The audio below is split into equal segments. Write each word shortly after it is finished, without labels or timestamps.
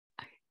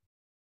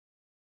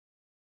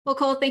Well,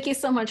 Cole, thank you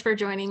so much for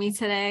joining me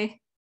today.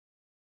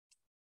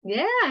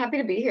 Yeah, happy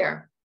to be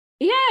here.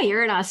 Yeah,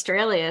 you're in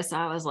Australia. So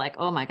I was like,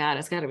 oh my God,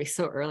 it's got to be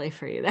so early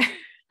for you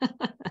there.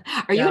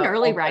 Are you an No,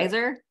 early all good.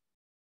 riser?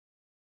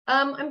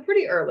 I'm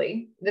pretty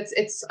early.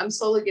 I'm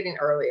slowly getting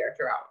earlier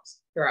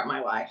throughout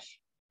my life.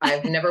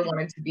 I've never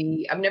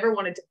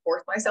wanted to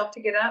force myself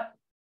to get up,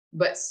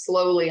 but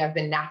slowly I've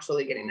been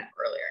naturally getting up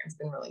earlier. It's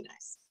been really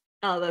nice.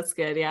 Oh, that's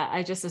good. Yeah.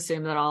 I just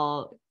assume that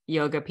all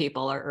yoga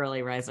people are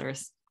early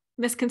risers.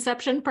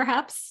 Misconception,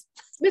 perhaps?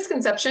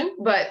 Misconception,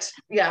 but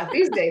yeah,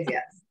 these days,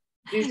 yes.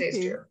 These days,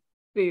 These, true.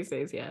 these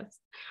days, yes.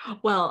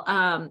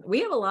 Well,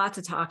 we have a lot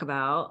to talk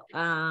about,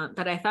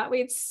 but I thought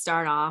we'd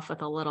start off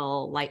with a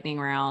little lightning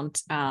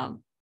round,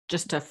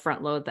 just to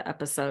front load the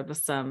episode with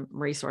some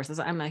resources.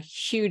 I'm a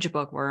huge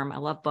bookworm. I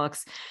love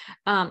books.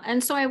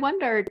 And so I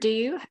wonder,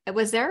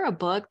 was there a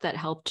book that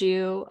helped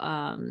you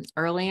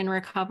early in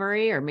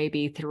recovery or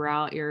maybe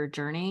throughout your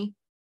journey?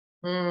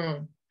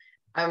 Mm,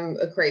 I'm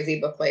a crazy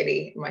book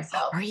lady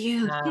myself. Are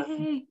you? Um,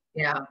 Yay.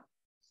 yeah.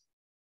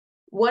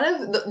 One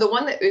of the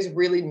one that is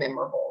really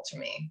memorable to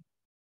me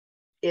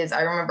is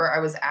I remember I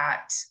was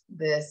at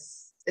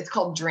it's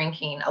called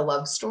Drinking, a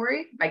Love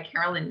Story by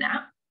Carolyn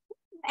Knapp.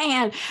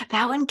 Man,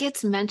 that one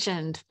gets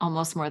mentioned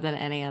almost more than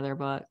any other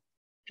book.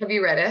 Have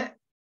you read it?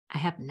 I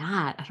have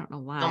not. I don't know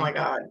Oh my why.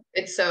 God.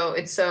 It's so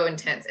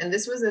intense. And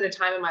this was at a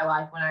time in my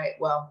life when I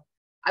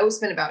was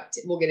spent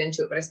we'll get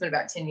into it, but I spent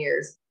about 10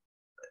 years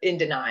in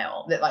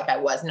denial that like I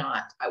was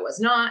not.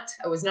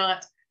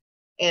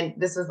 And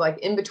this was like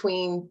in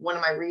between one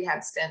of my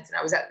rehab stints. And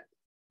I was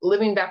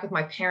living back with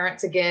my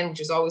parents again, which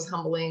is always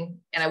humbling.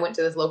 And I went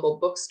to this local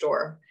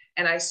bookstore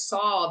and I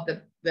saw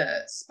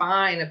the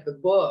spine of the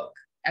book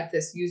at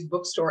this used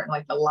bookstore, and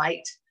like the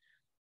light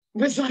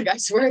was like, I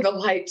swear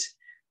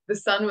the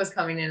sun was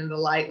coming in and the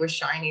light was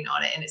shining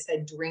on it. And it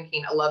said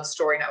Drinking, a Love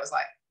Story. And I was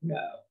like,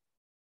 no.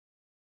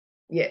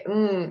 Yeah.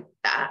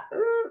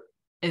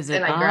 Is it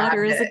And I God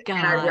or grabbed is it it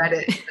and I read God?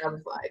 it. And I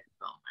was like,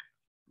 oh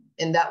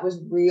my. And that was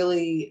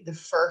really the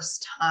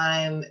first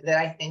time that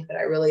I think that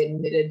I really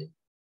admitted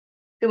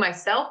to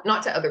myself,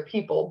 not to other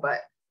people, but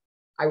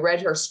I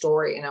read her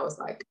story and I was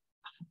like,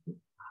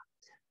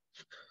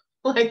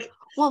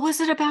 What was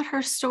it about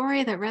her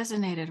story that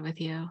resonated with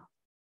you?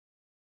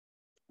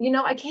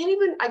 I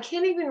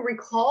can't even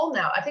recall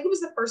now. I think it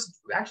was the first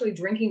actually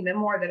drinking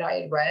memoir that I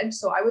had read.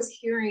 So I was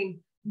hearing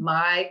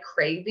my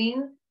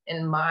craving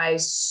and my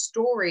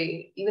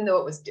story, even though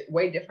it was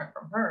way different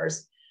from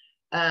hers.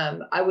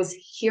 I was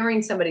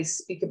hearing somebody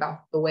speak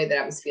about the way that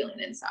I was feeling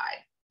inside,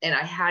 and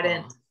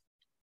Oh,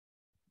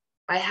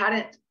 I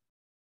hadn't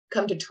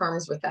come to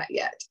terms with that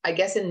yet. I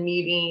guess in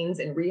meetings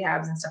and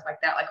rehabs and stuff like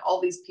that, like all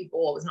these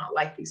people, I was not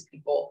like these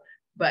people,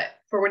 but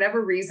for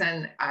whatever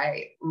reason,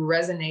 I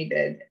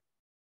resonated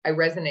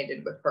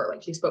with her.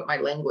 Like she spoke my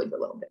language a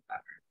little bit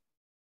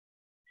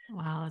better.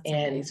 wow, that's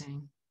And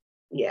amazing.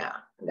 yeah,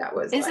 that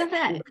was Isn't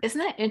like,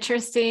 that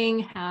interesting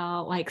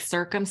how like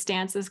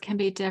circumstances can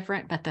be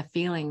different, but the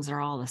feelings are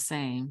all the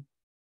same?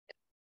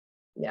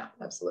 yeah,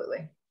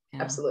 absolutely.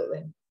 Yeah.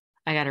 Absolutely.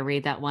 I got to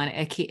read that one.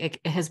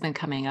 It has been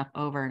coming up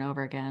over and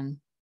over again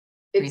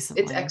It's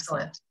recently. So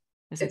excellent.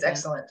 is it It's good?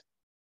 excellent.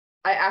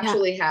 I Yeah.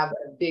 actually have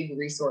a big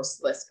resource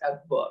list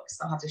of books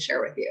I'll have to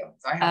share with you.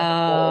 So I have like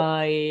a full,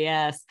 Oh,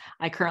 yes.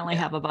 I currently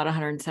yeah. have about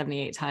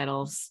 178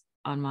 titles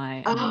on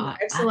my Oh,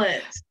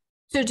 excellent.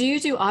 so do you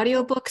do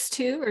audiobooks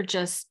too or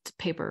just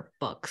paper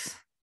books?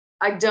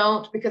 I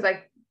don't because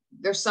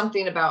there's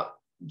something about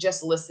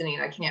just listening.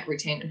 I can't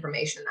retain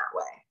information that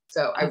way.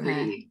 So I Okay.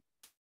 read.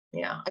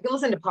 Yeah, I can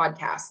listen to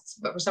podcasts,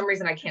 but for some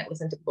reason I can't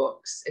listen to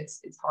books.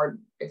 It's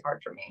hard. It's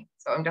hard for me.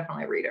 So I'm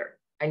definitely a reader.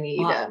 I need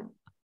Well,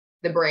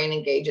 the brain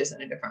engages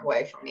in a different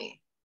way for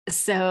me.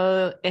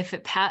 so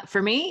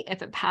for me,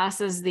 if it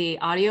passes the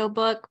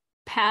audiobook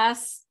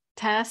pass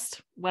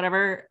test,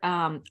 whatever,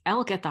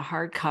 I'll get the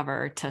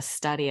hardcover to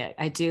study it.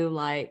 I do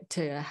like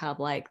to have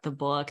like the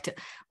book to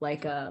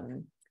like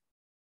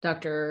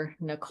Dr.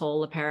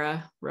 Nicole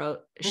LaPera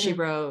she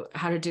Mm-hmm. wrote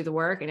How to Do the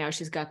Work, and now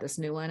she's got this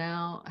new one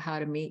out, How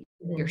to Meet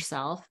Mm-hmm.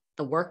 Yourself,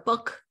 the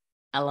workbook.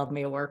 I love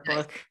me a Nice.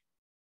 workbook.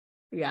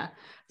 Yeah.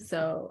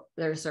 So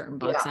there's certain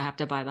books Yeah, I have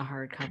to buy the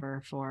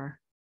hardcover for.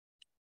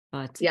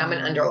 But yeah. I'm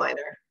an underliner.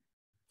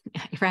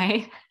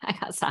 right. I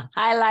got some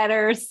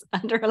highlighters,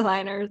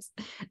 underliners,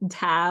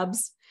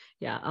 tabs.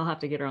 Yeah, I'll have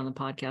to get her on the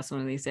podcast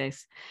one of these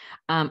days.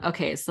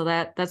 Okay, so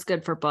that's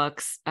good for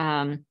books.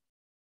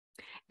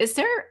 Is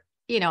there,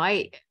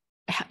 the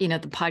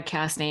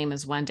podcast name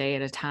is One Day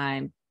at a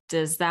Time.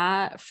 Does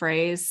that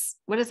phrase,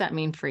 what does that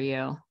mean for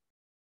you?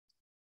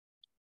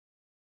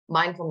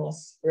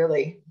 Mindfulness,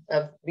 really,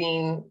 of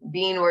being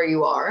where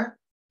you are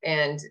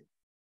and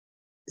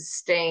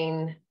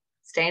staying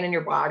staying in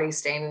your body,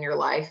 staying in your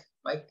life,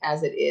 like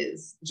as it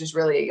is, which is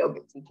really a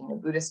yogic teaching, a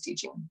Buddhist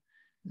teaching,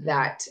 Mm.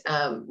 that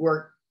our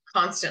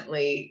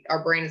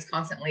brain is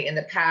constantly in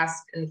the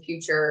past, in the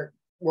future.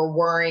 We're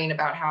worrying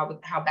about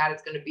how bad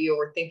it's going to be, or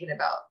we're thinking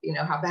about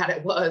how bad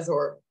it was,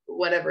 or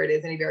whatever it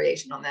is, any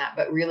variation on that.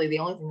 But really, the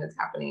only thing that's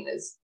happening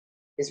is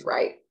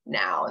right.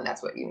 now, and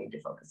that's what you need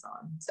to focus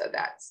on. So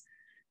that's,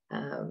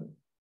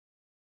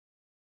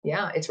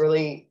 yeah, it's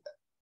really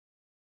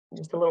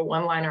just a little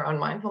one-liner on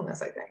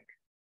mindfulness, I think.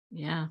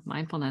 Yeah,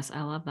 mindfulness.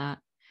 I love that.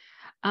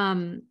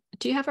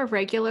 Do you have a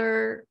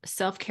regular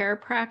self-care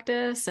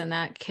practice? And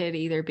that could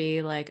either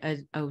be like a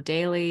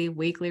daily,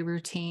 weekly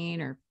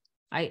routine, or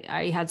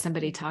I had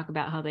somebody talk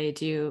about how they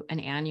do an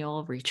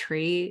annual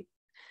retreat.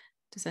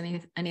 Does any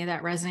of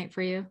that resonate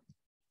for you?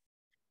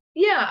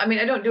 Yeah, I mean,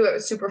 I don't do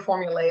it super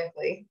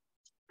formulaically.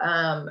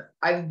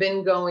 I've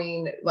been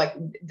going like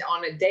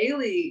on a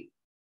daily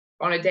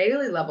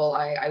level.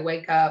 I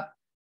wake up,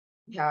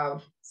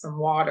 have some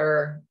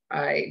water.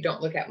 I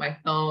don't look at my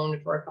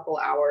phone for a couple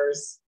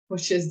hours,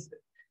 which is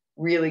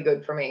really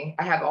good for me.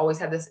 I have always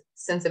had this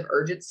sense of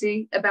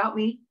urgency about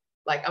me.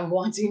 Like I'm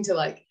wanting to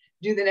like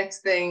do the next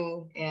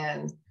thing.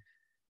 And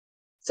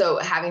so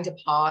having to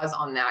pause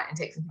on that and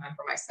take some time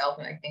for myself.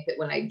 And I think that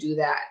when I do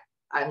that,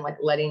 I'm like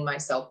letting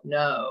myself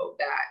know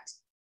that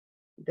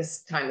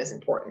this time is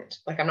important.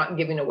 Like I'm not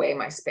giving away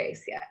my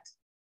space yet.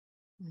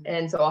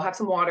 And so I'll have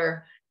some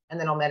water and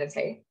then I'll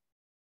meditate.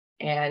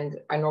 And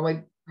I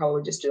normally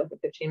probably just do like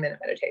a 15-minute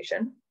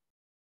meditation.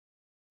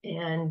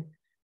 And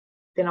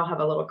then I'll have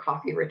a little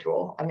coffee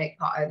ritual. I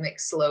make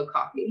slow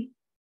coffee.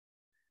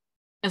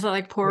 Is it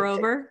like pour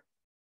over?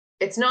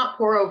 It's not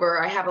pour over.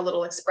 I have a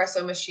little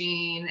espresso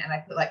machine and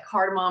I put like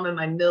cardamom in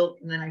my milk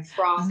and then I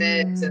froth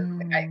it. And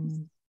like I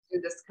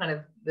do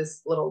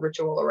this little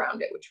ritual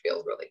around it, which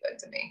feels really good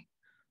to me.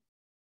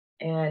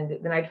 And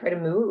then I try to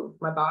move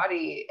my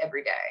body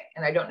every day.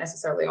 And I don't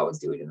necessarily always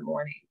do it in the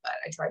morning, but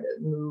I try to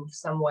move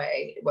some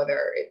way,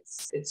 whether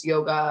it's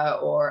yoga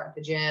or at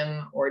the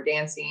gym or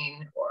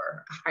dancing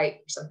or a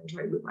hike or something,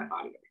 try to move my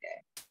body every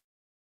day.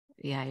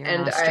 Yeah, you're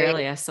in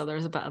Australia, so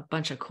there's about a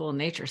bunch of cool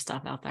nature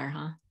stuff out there,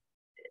 huh?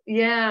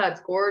 Yeah,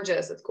 it's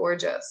gorgeous. It's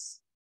gorgeous.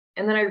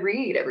 And then I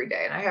read every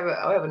day, and I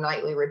have a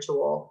nightly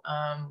ritual.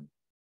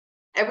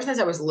 Ever since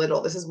I was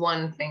little, this is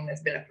one thing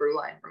that's been a through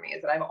line for me,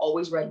 is that I've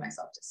always read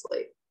myself to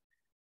sleep.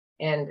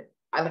 And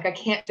I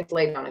can't just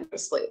lay down and go to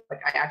sleep. Like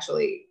I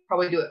actually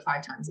probably do it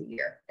 5 times a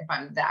year if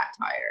I'm that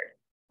tired.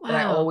 Wow. But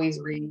I always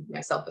read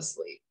myself to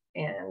sleep.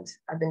 And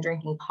I've been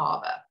drinking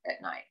kava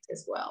at night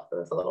as well.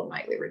 So it's a little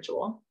nightly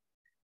ritual.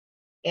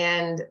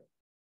 And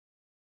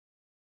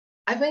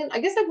I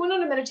guess I went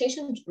on a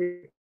meditation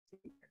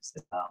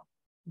as well.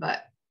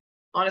 But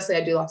honestly,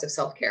 I do lots of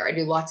self-care. I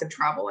do lots of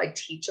travel. I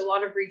teach a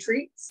lot of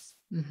retreats.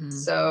 Mm-hmm.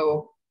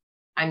 So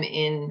I'm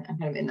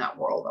kind of in that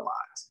world a lot.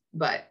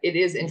 But it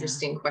is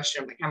interesting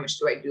question, like how much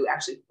do I do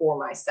actually for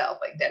myself,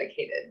 like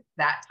dedicated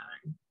that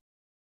time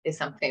is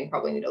something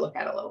probably need to look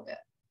at a little bit.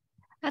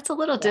 That's a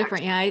little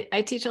different. Yeah,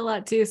 I teach a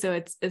lot too. So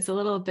it's a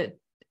little bit,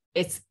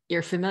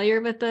 you're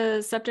familiar with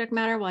the subject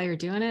matter while you're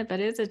doing it,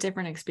 but it's a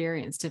different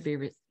experience to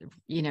be,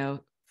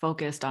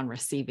 focused on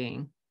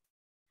receiving.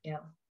 Yeah.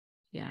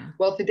 Yeah.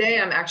 Well,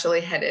 today I'm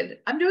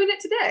doing it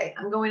today.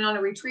 I'm going on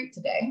a retreat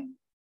today.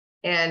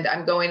 And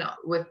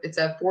it's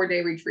a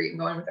 4-day retreat. I'm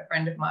going with a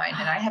friend of mine.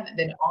 And I haven't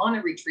been on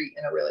a retreat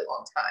in a really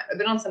long time. I've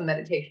been on some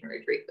meditation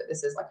retreat, but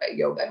this is like a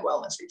yoga and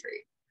wellness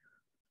retreat.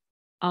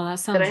 Oh, that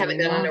sounds that I haven't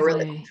lovely. done in a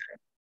really long time.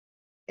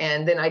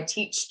 And then I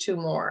teach 2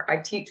 more. I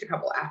teach a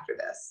couple after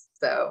this.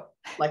 So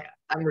like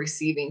I'm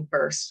receiving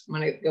first. I'm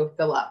going to go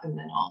fill up and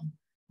then I'll.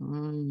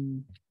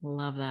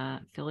 Love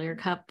that. Fill your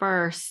cup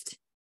first.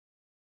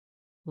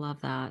 Love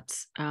that.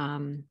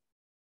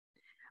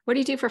 What do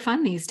you do for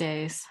fun these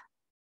days?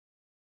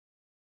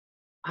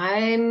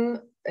 I'm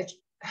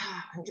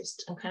kind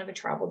of a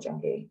travel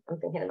junkie. I'm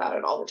thinking about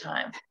it all the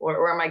time.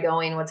 Where am I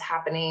going? What's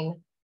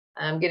happening?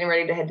 I'm getting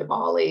ready to head to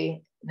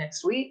Bali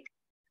next week,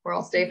 where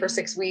I'll stay for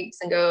 6 weeks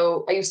and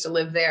go. I used to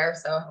live there,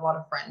 so I have a lot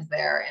of friends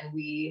there, and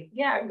we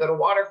go to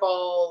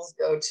waterfalls,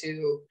 go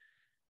to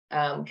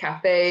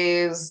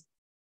cafes,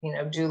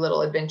 do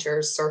little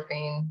adventures,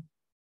 surfing,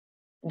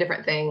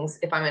 different things.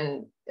 If I'm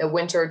in a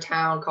winter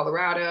town,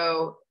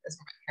 Colorado, that's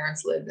where my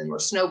parents lived, and we're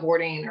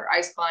snowboarding or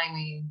ice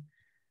climbing.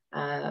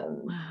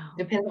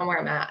 Depends on where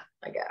I'm at,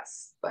 I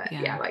guess. But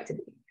I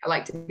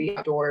like to be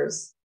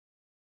outdoors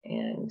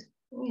and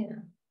be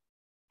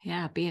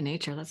in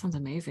nature. That sounds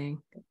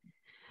amazing.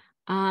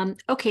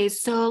 Okay,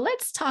 so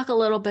let's talk a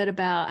little bit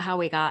about how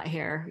we got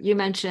here. You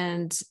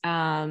mentioned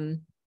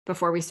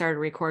before we started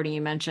recording,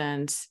 you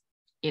mentioned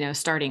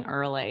starting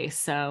early.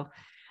 So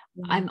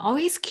I'm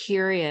always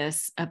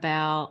curious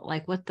about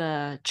like what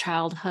the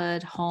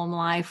childhood home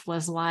life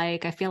was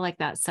like. I feel like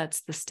that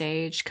sets the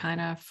stage kind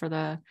of for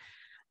the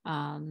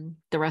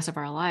rest of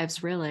our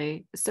lives,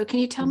 really. So can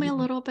you tell me a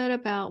little bit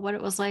about what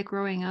it was like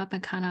growing up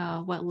and kind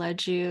of what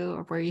led you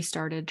or where you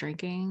started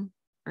drinking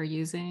or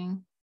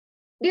using?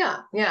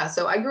 Yeah.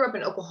 So I grew up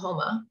in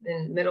Oklahoma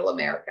in middle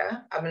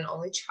America. I'm an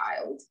only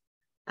child.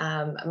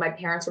 My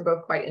parents were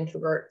both quite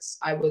introverts.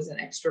 I was an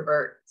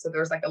extrovert. So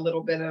there's like a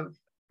little bit of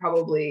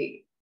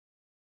probably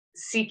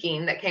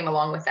seeking that came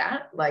along with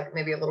that, like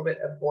maybe a little bit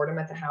of boredom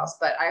at the house.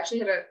 But I actually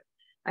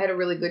had a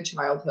really good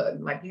childhood.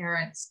 My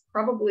parents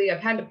I've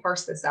had to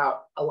parse this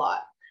out a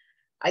lot.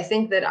 I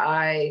think that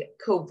I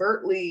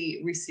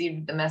covertly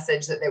received the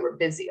message that they were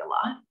busy a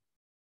lot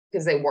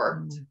because they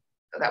worked.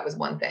 So that was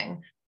one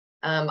thing.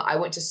 I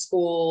went to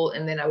school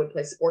and then I would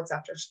play sports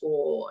after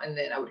school and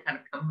then I would kind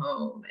of come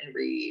home and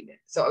read.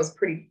 So I was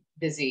pretty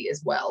busy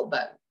as well,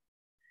 but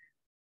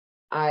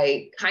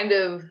I kind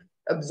of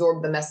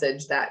absorbed the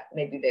message that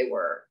maybe they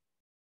were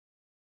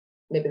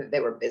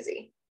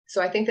busy.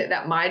 So I think that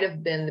that might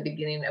have been the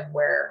beginning of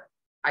where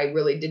I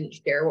really didn't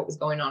share what was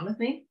going on with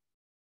me.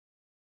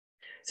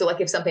 So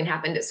like if something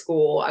happened at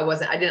school,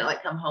 I didn't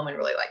like come home and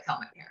really like tell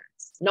my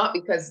parents, not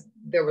because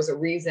there was a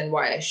reason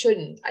why I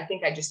shouldn't. I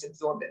think I just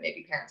absorbed that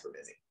maybe parents were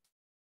busy.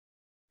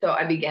 So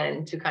I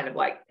began to kind of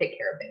like take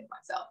care of things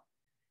myself,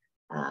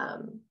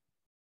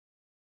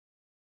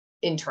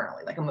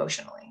 internally, like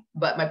emotionally,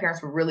 but my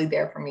parents were really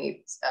there for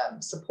me.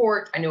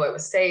 Support. I knew I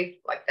was safe.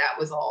 Like that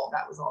was all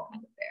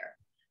kind of there.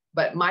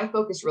 But my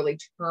focus really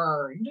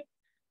turned,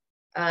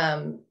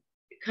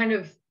 kind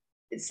of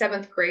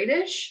 7th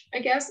grade-ish, I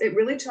guess. It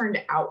really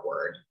turned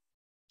outward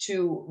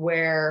to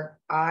where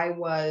I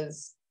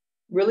was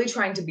really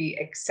trying to be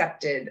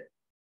accepted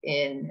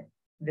in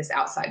this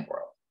outside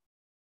world.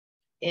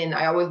 And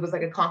I always was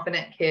like a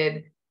confident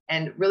kid.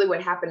 And really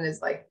what happened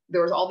is like,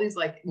 there was all these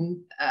like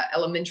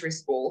elementary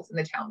schools in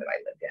the town that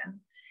I lived in.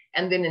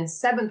 And then in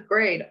 7th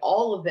grade,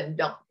 all of them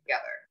dumped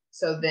together.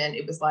 So then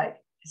it was like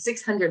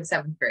 600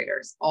 7th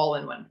graders all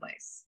in one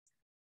place.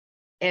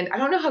 And I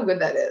don't know how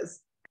good that is.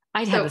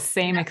 I'd had the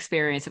same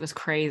experience. It was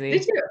crazy.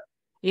 Did you?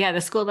 Yeah.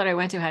 The school that I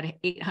went to had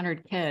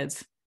 800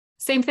 kids.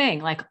 Same thing,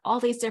 like all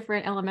these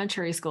different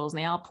elementary schools, and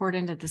they all poured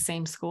into the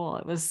same school.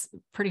 It was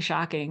pretty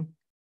shocking.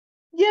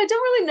 Yeah. I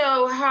don't really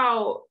know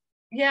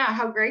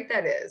how great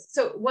that is.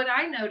 So what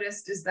I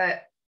noticed is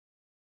that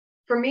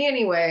for me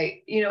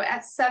anyway,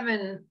 at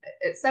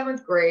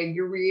 7th grade,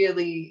 you're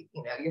really,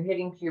 you're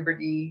hitting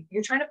puberty.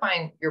 You're trying to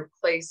find your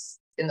place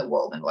in the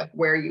world and like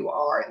where you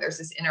are. And there's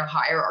this inner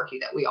hierarchy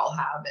that we all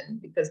have, and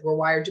because we're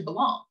wired to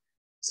belong.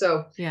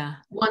 So yeah,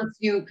 once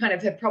you kind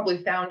of have probably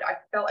found, I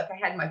felt like I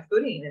had my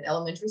footing in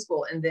elementary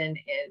school. And then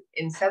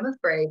in 7th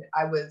grade,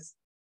 I was,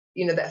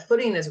 that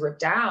footing is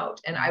ripped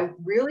out. And I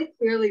really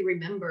clearly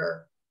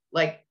remember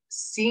like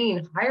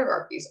seeing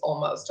hierarchies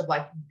almost of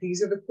like,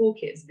 these are the cool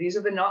kids. These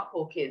are the not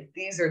cool kids.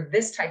 These are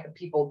this type of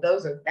people.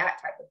 Those are that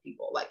type of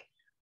people. Like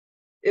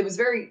it was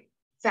very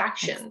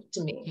faction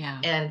to me. Yeah.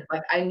 And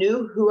like, I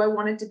knew who I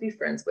wanted to be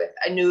friends with.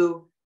 I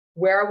knew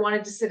where I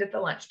wanted to sit at the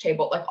lunch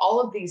table. Like all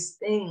of these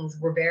things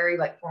were very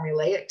like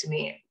formulaic to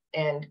me.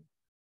 And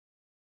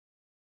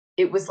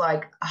it was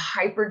like a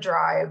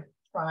hyperdrive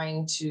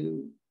trying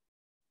to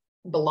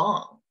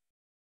belong.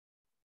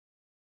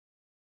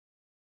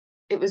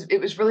 It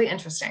was really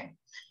interesting.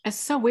 It's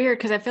so weird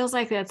because it feels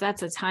like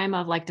that's a time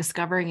of like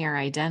discovering your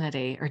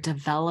identity or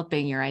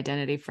developing your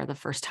identity for the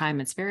first time.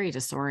 It's very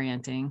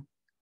disorienting.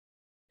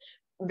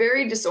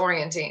 Very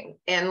disorienting.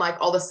 And like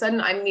all of a sudden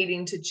I'm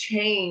needing to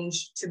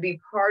change to be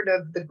part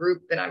of the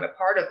group that I'm a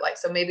part of. Like,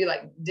 so maybe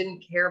like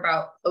didn't care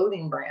about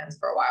clothing brands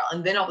for a while.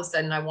 And then all of a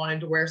sudden I wanted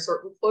to wear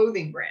certain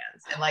clothing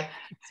brands and like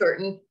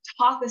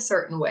talk a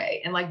certain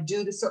way and like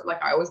do the sort,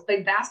 like I always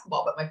played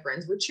basketball, but my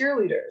friends were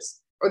cheerleaders,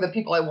 or the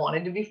people I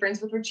wanted to be friends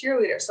with were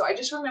cheerleaders. So I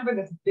just remember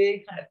this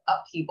big kind of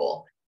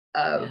upheaval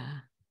of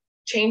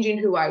changing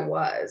who I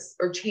was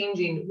or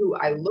changing who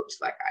I looked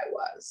like I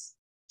was,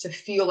 to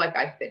feel like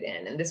I fit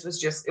in. And this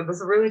was it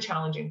was a really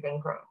challenging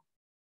thing for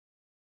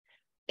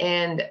me.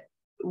 And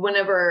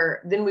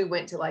then we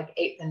went to like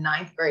 8th and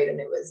 9th grade, and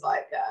it was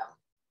like,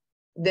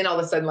 then all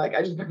of a sudden, like, I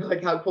just remember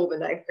like how cool the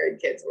 9th grade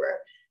kids were.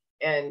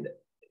 And,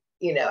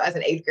 as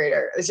an 8th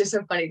grader, it's just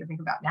so funny to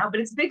think about now, but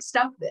it's big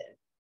stuff then.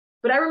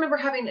 But I remember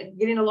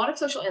getting a lot of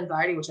social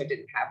anxiety, which I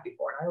didn't have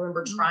before. And I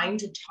remember trying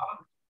to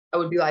talk. I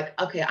would be like,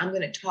 okay, I'm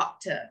going to talk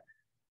to,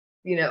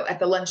 at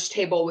the lunch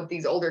table with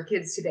these older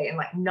kids today, and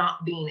like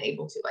not being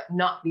able to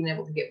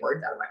get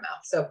words out of my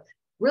mouth. So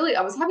really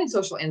I was having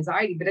social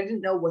anxiety, but I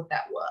didn't know what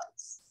that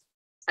was.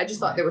 I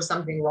just thought there was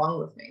something wrong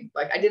with me.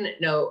 Like I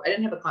didn't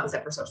have a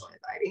concept for social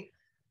anxiety.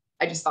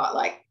 I just thought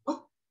like,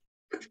 what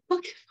the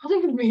fuck is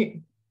wrong with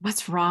me?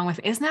 What's wrong with,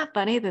 isn't that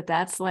funny that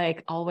that's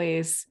like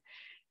always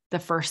the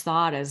first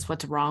thought is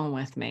what's wrong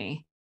with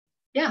me?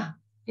 Yeah.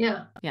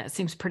 Yeah. Yeah. It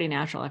seems pretty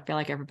natural. I feel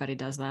like everybody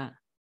does that.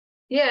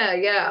 Yeah.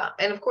 Yeah.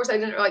 And of course I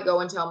didn't really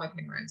go and tell my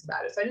parents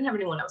about it. So I didn't have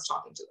anyone I was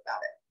talking to about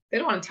it. They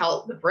didn't want to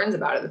tell the friends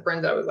about it. The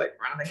friends I was like,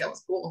 I don't think that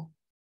was cool.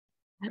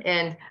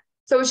 And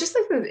so it's just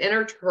like this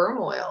inner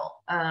turmoil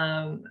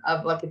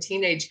of like a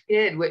teenage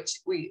kid,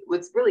 which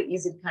it's really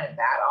easy to kind of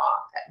bat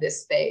off at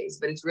this phase,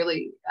 but it's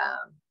really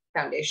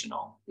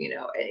foundational,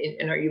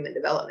 in our human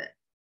development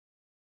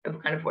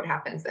of kind of what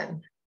happens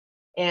then.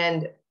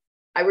 And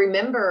I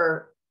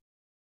remember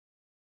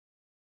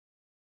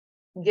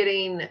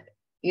getting,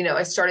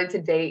 I started to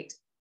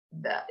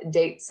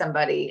date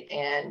somebody,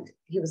 and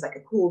he was like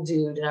a cool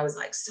dude. And I was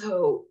like,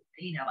 so,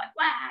 like,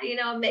 wow,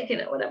 I'm making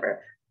it,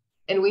 whatever.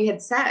 And we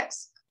had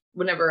sex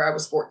whenever I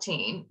was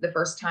 14, the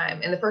first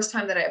time. And the first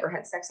time that I ever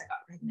had sex, I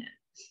got pregnant.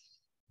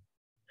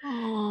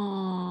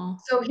 Oh,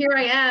 So here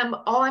I am,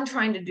 all I'm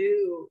trying to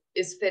do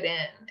is fit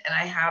in. And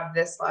I have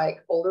this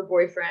like older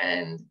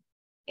boyfriend,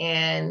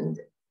 and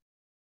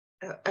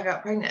I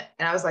got pregnant.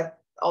 And I was like,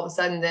 all of a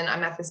sudden, then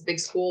I'm at this big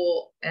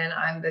school and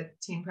I'm the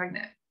teen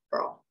pregnant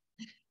girl.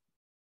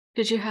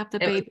 did you have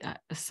the It was, baby?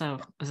 So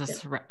is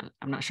this,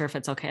 I'm not sure if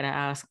it's okay to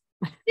ask.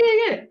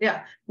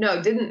 yeah.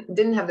 No,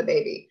 didn't have the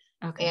baby.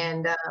 Okay.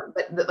 And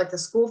but like the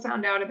school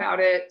found out about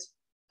it.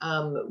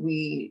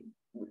 We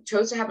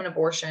chose to have an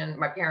abortion.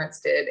 My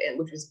parents did, and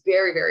which was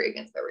very, very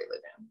against their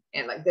religion,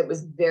 and like that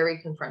was very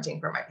confronting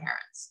for my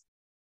parents.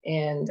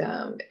 And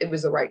it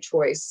was the right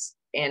choice,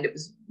 and it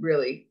was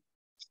really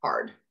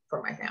hard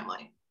for my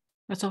family.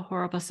 That's a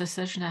horrible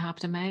decision to have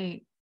to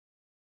make.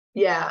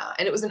 Yeah,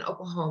 and it was in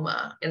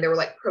Oklahoma, and there were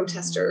like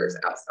protesters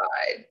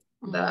outside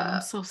Oh, I'm the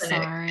so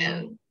clinic, sorry.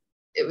 and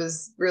it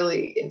was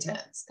really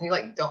intense. And you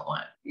like don't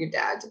want your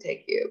dad to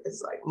take you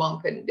because like mom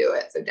couldn't do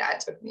it, so dad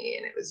took me,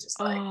 and it was just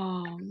like,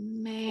 Oh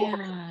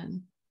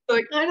man. so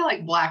I kind of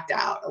like blacked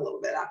out a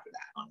little bit after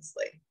that,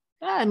 honestly.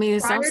 Yeah, I mean,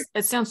 Prior,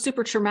 it sounds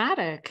super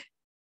traumatic.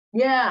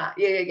 yeah.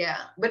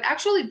 But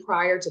actually,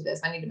 prior to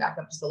this, I need to back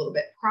up just a little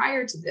bit.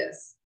 Prior to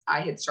this, I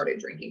had started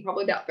drinking,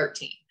 probably about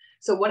 13.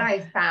 So what I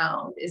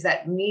found is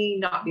that me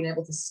not being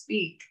able to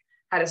speak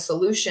had a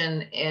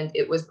solution, and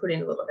it was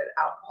putting a little bit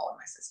of alcohol in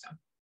my system.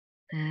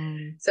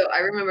 Mm. So I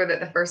remember that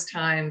the first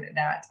time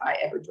that I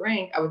ever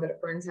drank, I was at a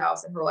friend's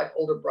house, and her like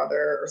older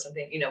brother or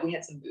something, you know, we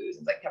had some booze, it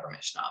was like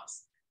peppermint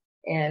schnapps.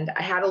 And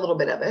I had a little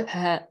bit of it.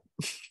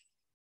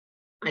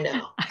 I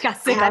know. I got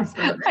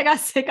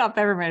sick on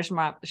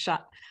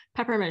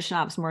peppermint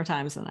schnapps more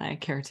times than I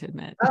care to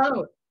admit.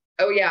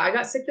 Oh yeah. I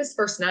got sick this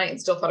first night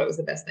and still thought it was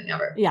the best thing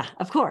ever. Yeah,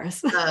 of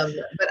course.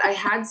 But I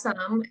had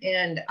some,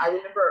 and I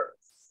remember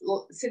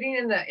sitting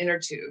in the inner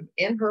tube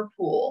in her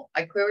pool.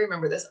 I clearly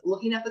remember this,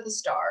 looking up at the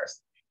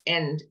stars,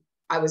 and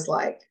I was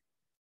like,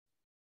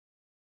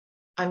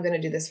 I'm going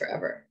to do this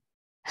forever.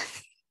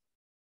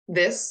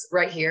 This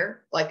right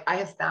here, like I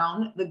have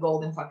found the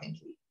golden fucking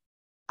key.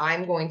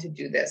 I'm going to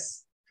do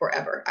this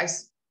forever. I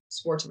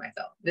swore to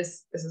myself,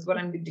 this is what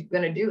I'm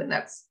going to do. And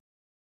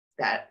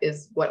that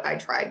is what I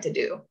tried to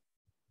do.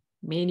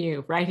 Me and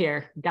you right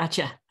here.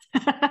 Gotcha.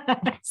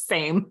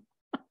 Same.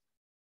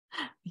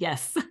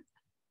 Yes.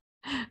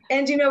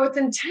 And, you know, it's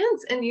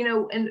intense. And, you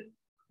know, and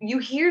you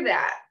hear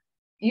that,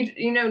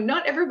 you know,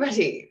 not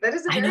everybody, that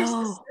is a very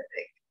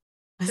specific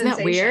Isn't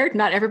that weird?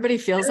 Not everybody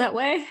feels that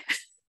way.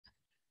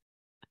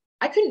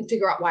 I couldn't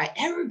figure out why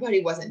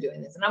everybody wasn't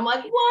doing this. And I'm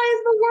like, why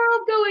is the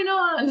world going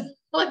on?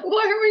 Like,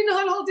 why are we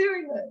not all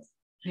doing this?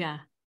 Yeah.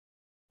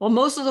 Well,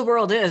 most of the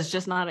world is,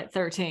 just not at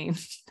 13.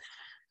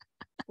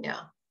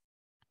 Yeah.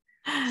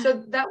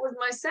 So that was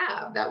my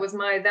salve. That was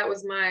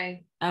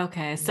my.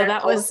 Okay. So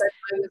that was,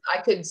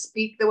 I could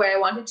speak the way I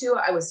wanted to.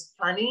 I was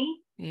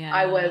funny. Yeah.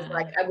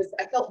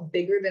 I felt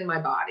bigger than my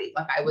body.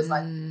 Like I was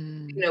like,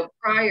 you know,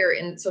 prior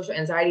in social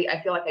anxiety,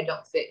 I feel like I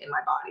don't fit in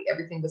my body.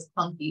 Everything was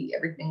funky.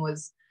 Everything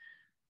was,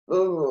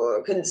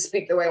 couldn't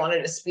speak the way I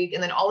wanted to speak.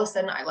 And then all of a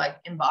sudden I like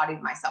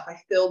embodied myself. I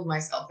filled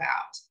myself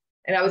out.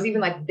 And I was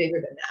even like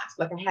bigger than that.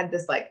 Like I had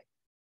this like,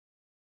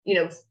 you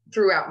know,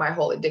 throughout my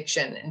whole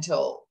addiction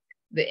until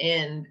the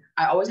end,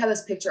 I always had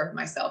this picture of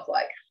myself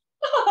like,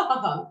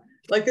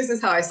 like this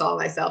is how I saw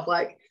myself,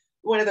 like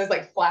one of those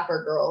like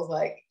flapper girls,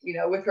 like, you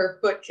know, with her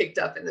foot kicked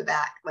up in the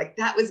back. Like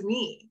that was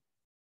me.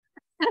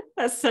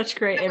 That's such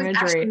great that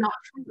imagery. Was not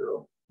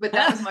true, but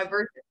that was my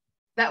version.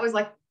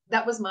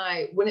 That was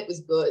my, when it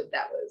was good,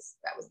 that was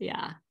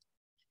yeah.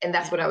 And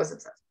that's what I was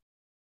obsessed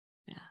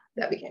with. Yeah.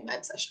 That became my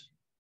obsession.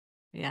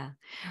 Yeah.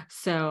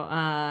 So,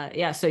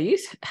 so you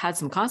had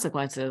some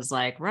consequences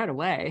like right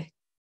away.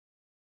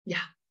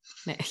 Yeah.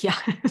 Yeah.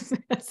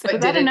 So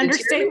is that an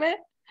understatement?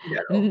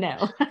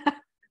 No.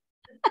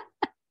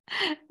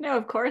 No,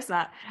 of course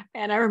not.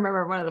 And I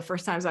remember one of the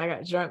first times I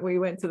got drunk, we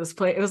went to this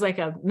place. It was like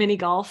a mini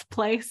golf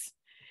place,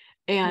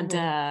 and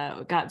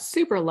got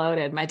super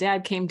loaded. My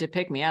dad came to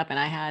pick me up, and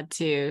I had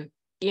to,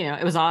 you know,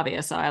 it was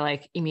obvious. So I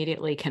like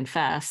immediately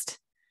confessed.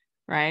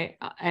 Right.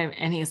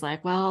 And he's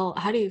like, well,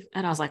 how do you,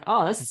 and I was like,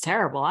 oh, this is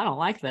terrible. I don't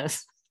like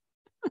this.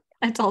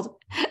 I told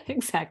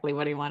exactly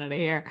what he wanted to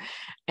hear.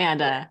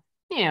 And,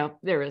 you know,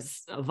 there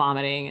was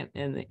vomiting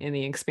in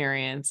the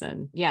experience,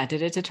 and yeah,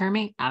 did it deter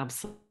me?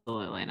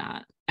 Absolutely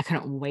not. I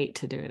couldn't wait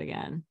to do it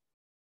again.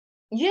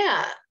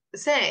 Yeah,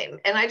 same.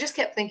 And I just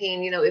kept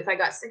thinking, you know, if I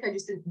got sick, I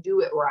just didn't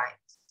do it right.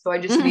 So I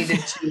just needed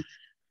to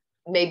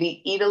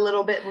maybe eat a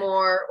little bit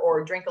more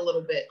or drink a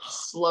little bit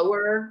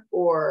slower,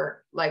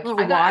 or like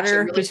I got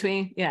water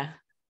between. Yeah.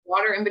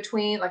 Water in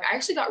between. Like I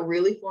actually got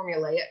really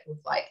formulaic with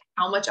like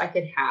how much I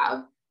could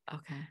have.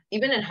 Okay.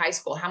 Even in high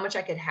school, how much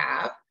I could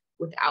have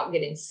without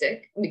getting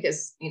sick,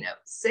 because, you know,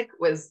 sick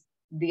was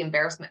the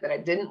embarrassment that I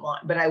didn't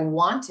want, but I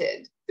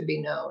wanted to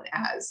be known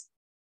as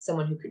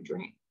someone who could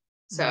drink.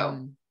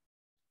 So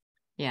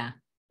yeah,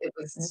 it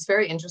was just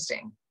very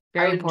interesting.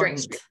 Very I would important.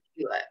 drink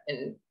tequila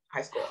in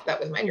high school. That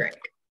was my drink.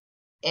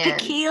 And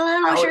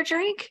tequila was your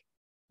drink?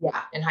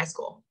 Yeah, in high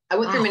school. I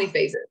went through many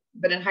phases,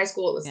 but in high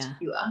school it was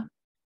tequila.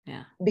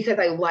 Yeah. Because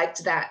I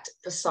liked that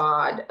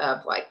facade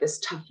of like this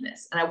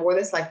toughness. And I wore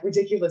this like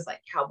ridiculous,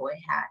 like cowboy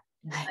hat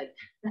and like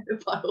a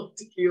bottle of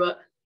tequila.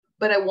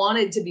 But I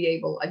wanted to be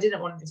able, I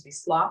didn't want to just be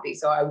sloppy.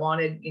 So I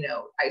wanted, you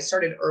know, I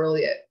started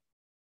early at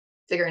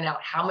figuring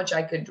out how much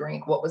I could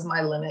drink, what was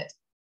my limit,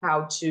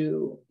 how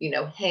to, you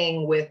know,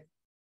 hang with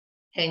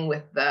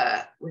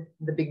the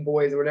big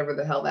boys or whatever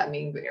the hell that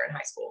means when you're in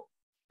high school.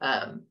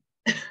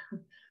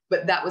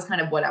 But that was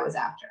kind of what I was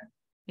after.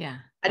 Yeah.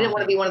 I didn't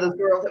want to be one of those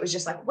girls that was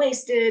just like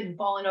wasted and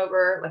falling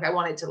over. Like I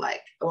wanted you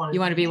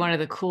want to be one of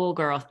the cool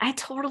girls. I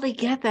totally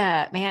get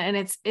that, man.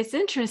 And it's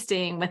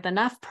interesting, with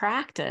enough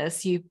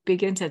practice, you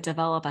begin to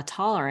develop a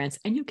tolerance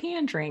and you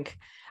can drink.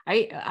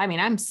 I mean,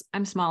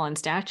 I'm small in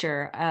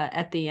stature.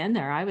 At the end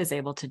there, I was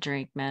able to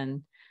drink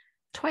men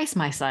twice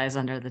my size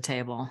under the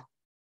table.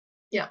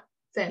 Yeah.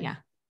 Same. Yeah.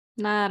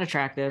 Not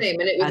attractive. Same.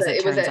 And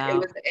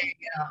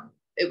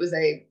it was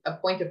a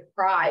point of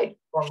pride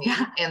for me,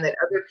 yeah. and that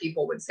other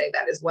people would say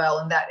that as well.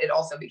 And that it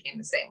also became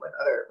the same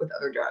with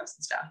other drugs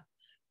and stuff.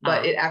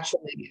 But it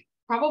actually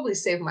probably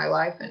saved my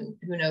life. And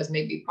who knows,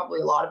 maybe probably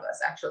a lot of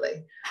us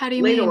actually. How do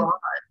you mean?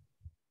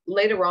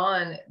 Later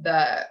on,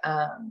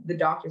 the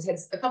doctors had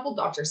a couple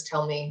doctors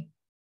tell me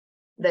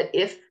that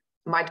if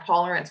my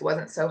tolerance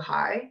wasn't so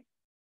high,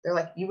 they're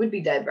like, you would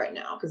be dead right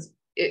now. Because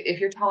if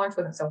your tolerance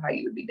wasn't so high,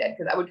 you would be dead.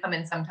 Because I would come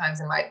in sometimes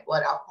and my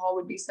blood alcohol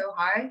would be so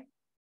high.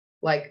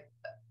 Like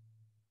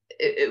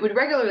it would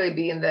regularly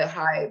be in the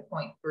high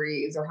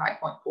 0.3s or high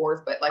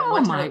 0.4s, but like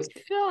one time it was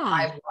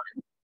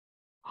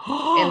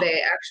 5.1. And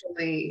they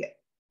actually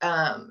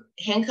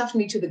handcuffed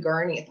me to the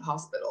gurney at the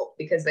hospital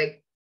because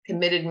they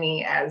committed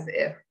me as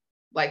if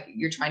like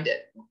you're trying to,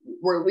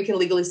 where we can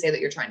legally say that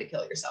you're trying to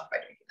kill yourself by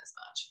drinking this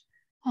much.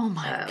 Oh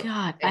my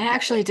God. I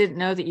actually didn't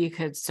know that you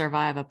could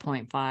survive a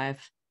 0.5.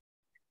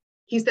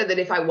 He said that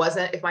if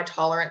my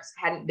tolerance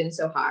hadn't been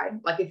so high,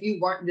 like if you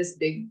weren't this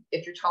big,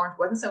 if your tolerance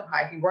wasn't so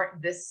high, if you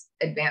weren't this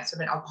advanced of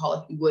an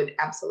alcoholic, you would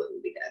absolutely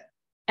be dead.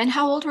 And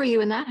how old were you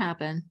when that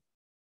happened?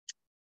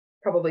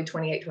 Probably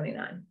 28,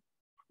 29.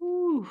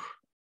 Ooh.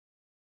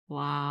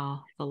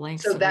 Wow. The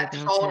lengths. So that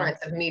tolerance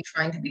of me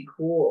trying to be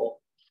cool,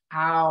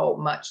 how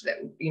much that,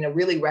 you know,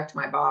 really wrecked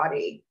my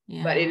body.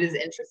 Yeah. But it is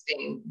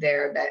interesting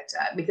there that,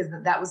 because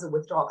that was a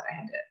withdrawal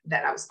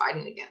that I was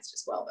fighting against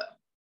as well, though.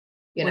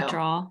 You know?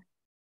 Withdrawal?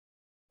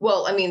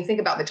 Well, I mean, think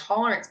about the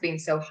tolerance being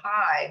so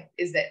high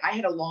is that I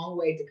had a long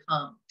way to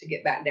come to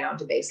get back down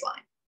to baseline.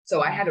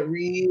 So I had a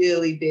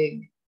really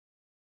big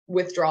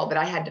withdrawal that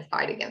I had to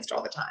fight against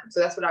all the time.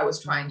 So that's what I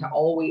was trying to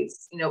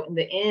always, you know, in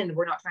the end,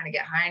 we're not trying to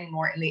get high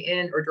anymore. In the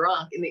end, or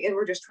drunk. In the end,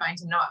 we're just trying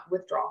to not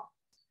withdraw.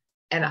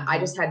 And I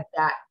just had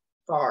that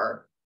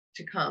far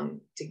to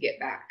come to get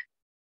back.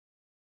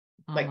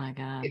 Oh my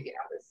God. It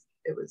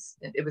was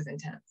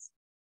intense.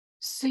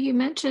 So you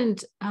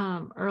mentioned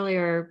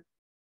earlier,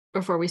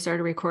 before we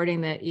started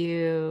recording, that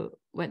you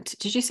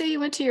did you say you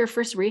went to your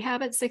first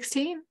rehab at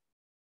 16?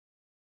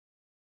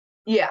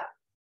 Yeah.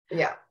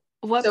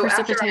 What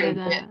precipitated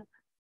that?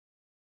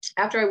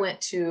 After I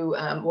went to,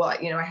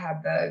 well, you know, I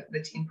had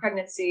the teen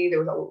pregnancy. There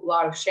was a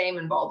lot of shame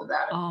involved with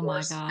that. Oh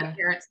my God. My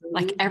parents,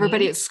 like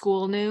everybody at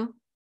school knew?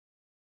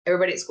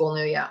 Everybody at school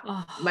knew. Yeah.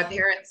 Oh. My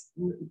parents,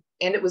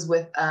 and it was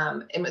with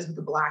a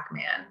black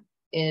man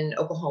in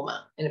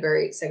Oklahoma, in a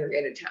very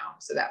segregated town.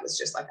 So that was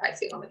just like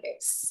icing on the cake.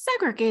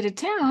 Segregated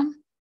town?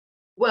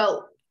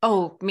 Well.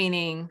 Oh,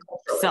 meaning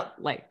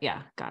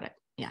yeah, got it.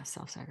 Yeah,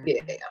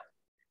 self-segregated.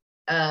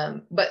 Yeah.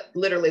 But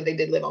literally they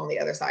did live on the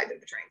other side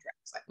of the train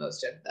tracks, like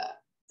most of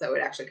so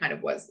it actually kind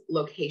of was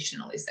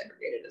locationally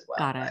segregated as well.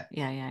 Got it.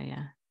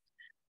 Yeah.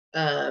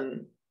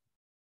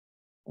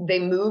 They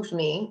moved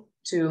me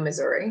to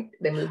Missouri.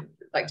 They moved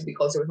like to be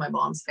closer with my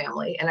mom's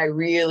family. And I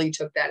really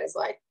took that as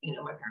like, you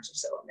know, my parents are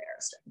so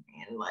embarrassed of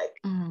me and like,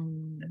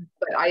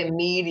 but I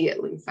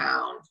immediately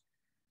found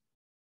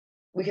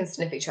we can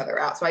sniff each other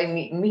out. So I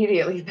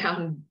immediately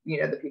found,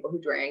 you know, the people who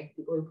drank,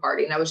 people who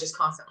partied, and I was just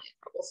constantly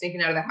in trouble,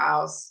 sneaking out of the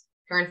house,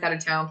 parents out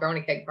of town, throwing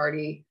a keg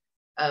party,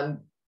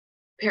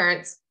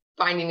 parents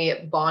finding me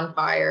at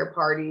bonfire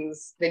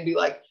parties. They'd be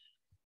like,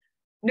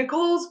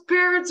 Nicole's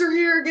parents are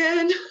here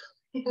again.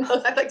 You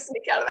know, I'd like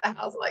sneak out of the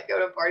house and like go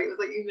to a party. It was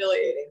like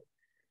humiliating.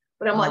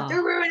 But I'm like,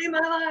 they're ruining my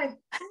life.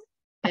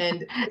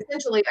 And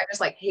essentially, I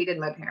just like hated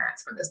my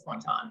parents from this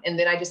point on. And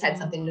then I just had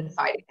something to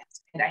fight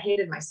against. And I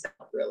hated myself,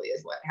 really,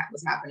 is what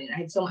was happening. I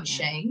had so much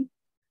shame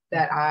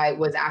that I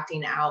was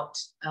acting out.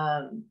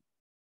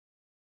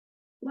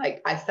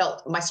 Like I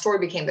felt my story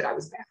became that I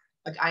was bad.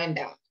 Like I am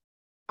bad.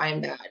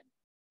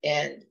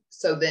 And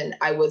so then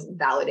I was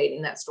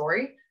validating that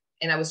story,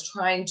 and I was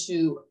trying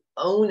to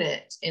own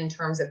it in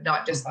terms of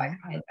not just like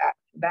I'm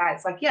bad.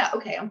 It's like, yeah,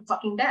 okay, I'm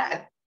fucking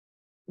bad.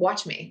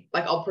 Watch me.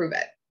 Like I'll prove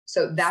it.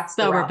 So that's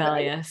so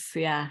rebellious.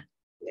 Yeah.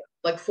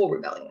 Like full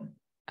rebellion.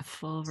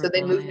 So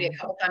they moved me a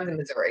couple times in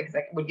Missouri because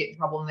I would get in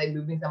trouble, and they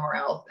moved me somewhere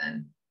else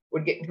and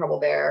would get in trouble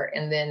there.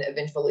 And then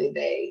eventually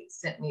they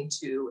sent me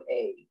to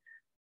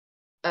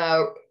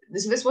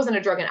this wasn't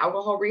a drug and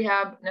alcohol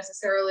rehab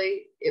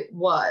necessarily. It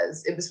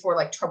was for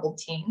like troubled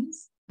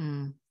teens.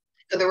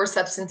 So there were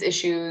substance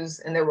issues,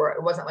 and it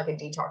wasn't like a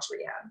detox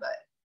rehab, but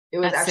it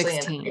was At actually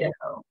 16. in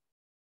Idaho.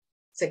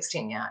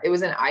 16, yeah. It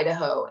was in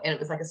Idaho, and it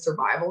was like a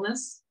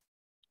survivalness.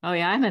 Oh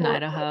yeah, I'm in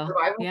Idaho.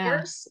 Survival Yeah.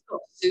 nurse,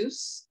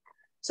 Seuss.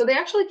 So they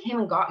actually came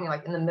and got me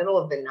like in the middle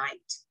of the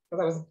night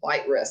because I was a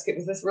flight risk. It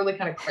was this really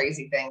kind of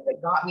crazy thing. They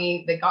got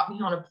me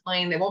on a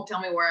plane. They won't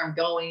tell me where I'm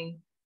going.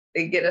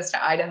 They get us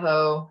to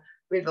Idaho.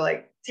 We had to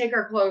like take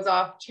our clothes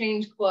off,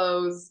 change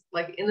clothes,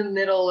 like in the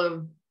middle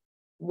of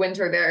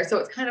winter there. So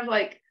it's kind of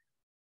like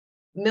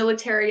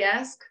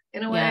military-esque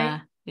in a way.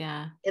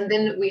 Yeah. And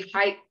then we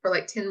hike for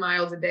like 10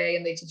 miles a day,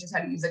 and they teach us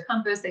how to use a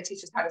compass. They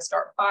teach us how to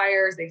start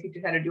fires. They teach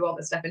us how to do all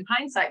this stuff. In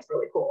hindsight, it's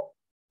really cool.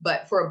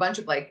 But for a bunch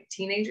of like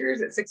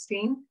teenagers at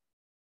 16,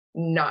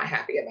 not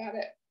happy about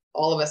it.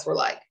 All of us were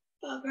like,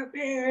 fuck our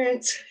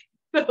parents.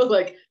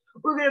 Like,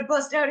 we're going to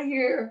bust out of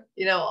here,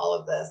 all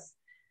of this.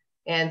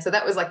 And so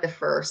that was like the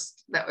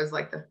first kind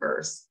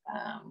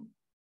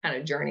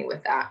of journey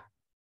with that.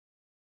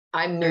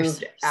 I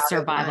moved out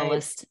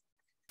survivalist.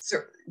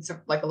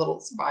 Like a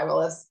little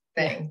survivalist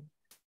thing.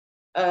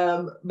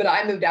 Yeah. But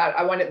I moved out.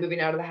 I wound up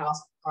moving out of the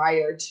house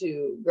prior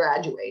to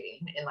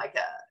graduating in like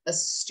a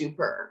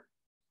stupor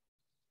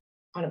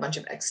on a bunch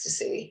of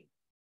ecstasy.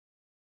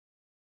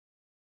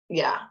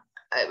 Yeah,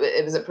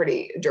 it was a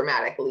pretty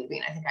dramatic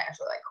leaving. I think I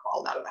actually like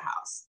crawled out of the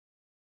house.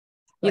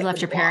 You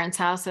left your parents'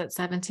 house at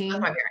 17? My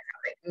parents' house.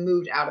 I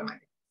moved out of my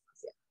parents'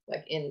 house, yeah,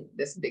 like in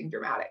this big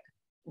dramatic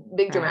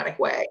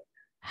way.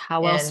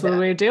 How else would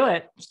we do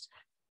it?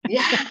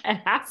 Yeah.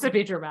 It has to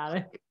be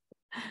dramatic.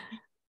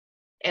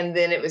 And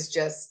then it was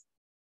just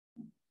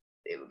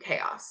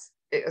chaos.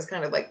 It was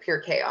kind of like pure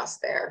chaos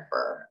there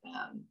for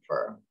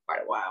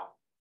quite a while.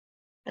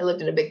 I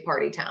lived in a big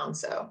party town,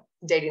 so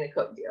dating a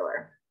Coke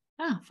dealer.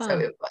 Oh, fun. So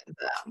it was,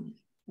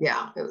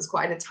 it was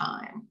quite a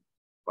time.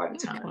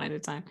 Quite a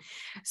time.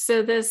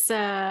 So this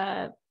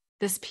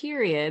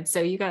period,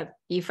 so you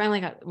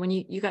finally got, when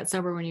you got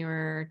sober when you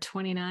were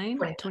 29.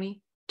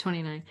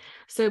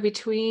 So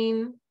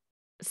between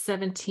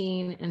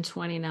 17 and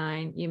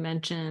 29, you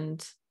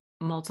mentioned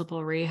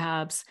multiple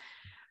rehabs.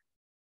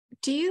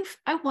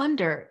 I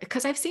wonder,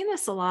 because I've seen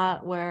this a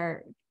lot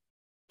where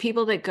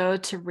people that go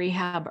to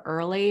rehab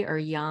early or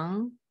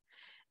young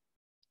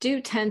do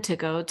tend to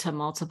go to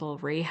multiple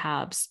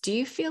rehabs. Do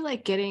you feel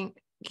like getting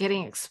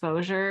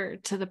exposure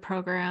to the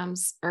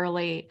programs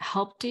early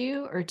helped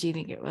you, or do you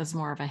think it was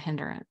more of a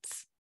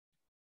hindrance?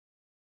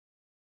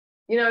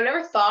 I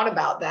never thought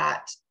about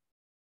that.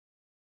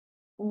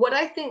 What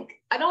I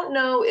don't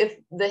know if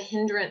the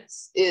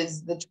hindrance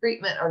is the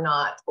treatment or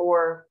not,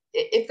 or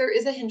if there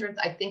is a hindrance,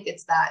 I think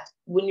it's that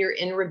when you're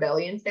in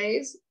rebellion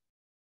phase,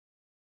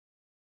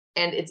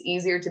 and it's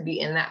easier to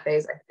be in that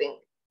phase, I think,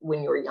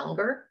 when you're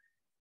younger,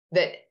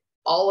 that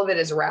all of it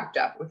is wrapped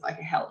up with like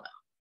a hell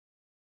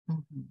no.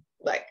 Mm-hmm.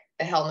 Like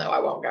a hell no, I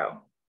won't go.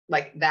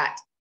 Like that.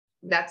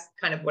 That's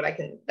kind of what I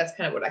can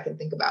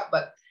think about.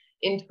 But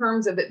in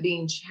terms of it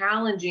being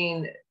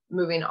challenging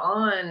moving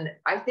on,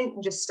 I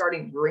think just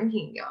starting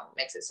drinking young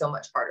makes it so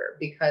much harder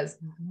because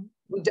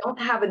we don't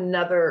have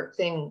another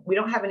thing. We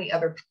don't have any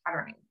other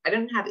patterning. I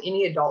didn't have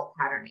any adult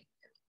patterning.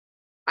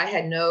 I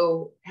had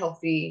no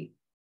healthy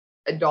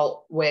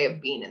adult way of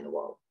being in the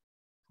world.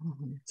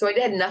 Mm-hmm. So I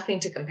had nothing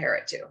to compare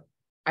it to.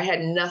 I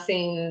had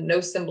no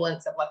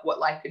semblance of like what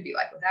life could be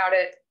like without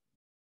it.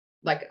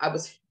 Like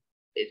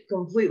it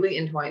completely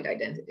entwined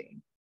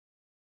identity.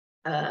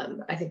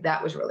 I think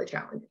that was really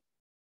challenging.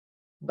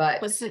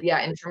 But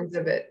in terms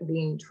of it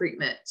being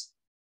treatment,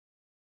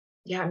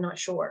 I'm not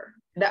sure.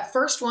 That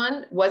first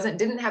one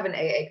didn't have an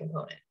AA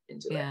component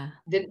into it.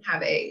 Didn't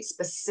have a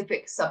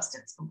specific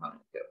substance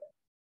component to it.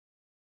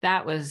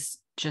 That was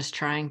just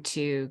trying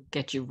to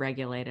get you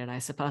regulated, I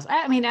suppose.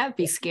 I mean, that would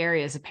be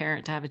scary as a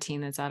parent to have a teen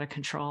that's out of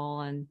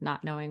control and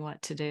not knowing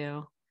what to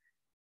do.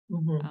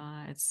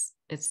 Mm-hmm.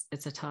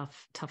 It's a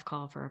tough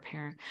call for a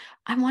parent.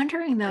 I'm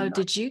wondering though,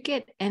 did you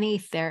get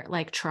any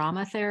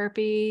trauma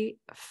therapy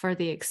for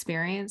the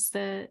experience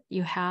that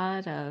you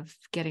had of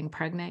getting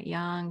pregnant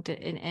young?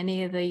 In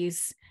any of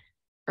these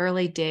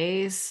early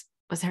days,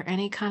 was there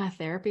any kind of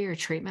therapy or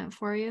treatment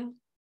for you?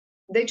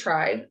 They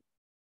tried,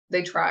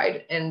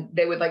 and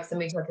they would send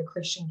me to a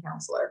Christian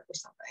counselor or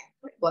something.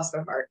 Bless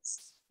their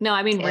hearts. No,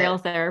 I mean real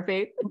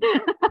therapy.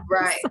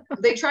 Right.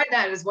 They tried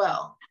that as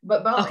well.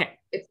 But okay.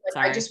 It's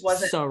Sorry. I just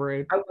wasn't so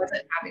rude. I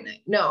wasn't having it.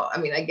 No, I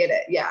mean I get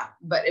it. Yeah.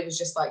 But it was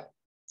just I'm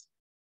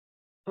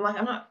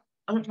not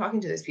talking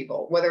to these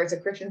people, whether it's a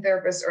Christian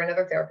therapist or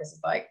another therapist.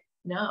 It's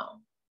no,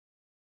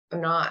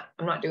 I'm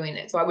not doing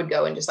it. So I would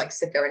go and just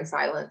sit there in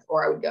silence,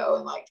 or I would go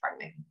and try to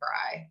make them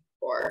cry,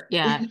 or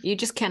you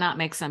just cannot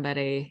make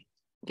somebody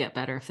get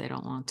better if they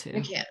don't want to. I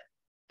can't.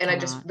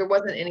 And there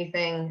wasn't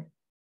anything,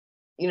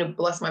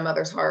 bless my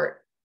mother's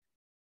heart,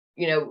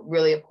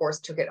 really, of course,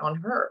 took it on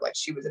her.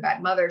 She was a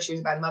bad mother.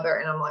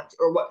 And I'm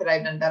or what could I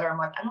have done better? I'm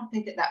I don't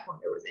think at that point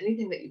there was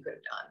anything that you could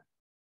have done.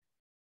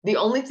 The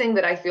only thing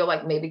that I feel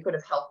maybe could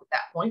have helped at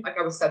that point,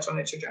 I was such on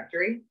a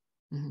trajectory,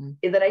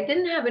 is that I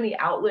didn't have any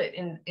outlet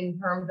in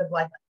terms of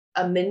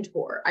a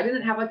mentor. I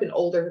didn't have an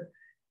older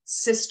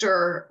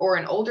sister or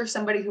an older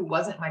somebody who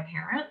wasn't my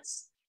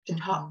parents to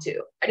talk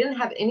to. I didn't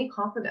have any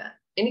confidant,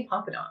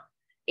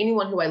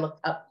 anyone who I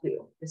looked up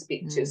to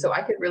speak to. So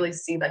I could really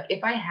see, like,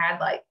 if I had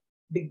like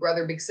big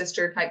brother, big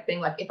sister type thing,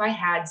 like if I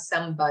had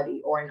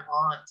somebody or an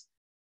aunt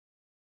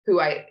who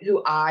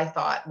I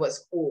thought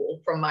was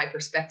cool from my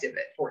perspective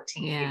at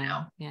 14, Yeah. you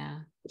know, Yeah.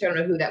 which I don't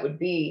know who that would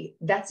be.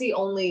 That's the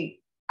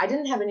only, I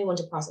didn't have anyone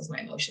to process my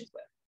emotions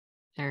with.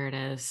 There it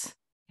is.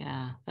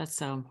 Yeah. That's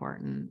so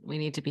important. We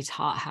need to be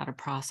taught how to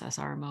process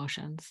our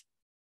emotions.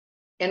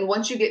 And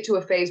once you get to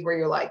a phase where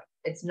you're like,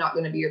 it's not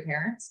going to be your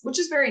parents, which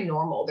is very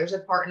normal. There's a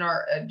part in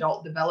our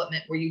adult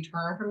development where you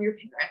turn from your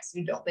parents,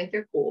 you don't think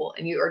they're cool,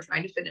 and you are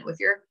trying to fit in with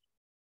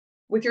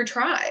your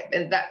tribe.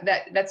 And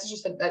that's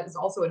just, that is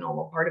also a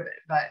normal part of it.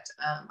 But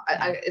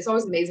it's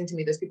always amazing to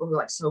me, those people who are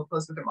like so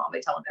close with their mom,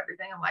 they tell them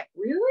everything. I'm like,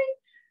 really?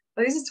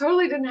 Like, this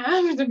totally didn't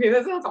happen to me.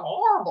 That sounds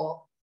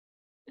horrible.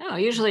 No,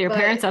 usually your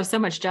parents have so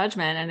much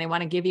judgment and they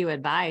want to give you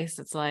advice.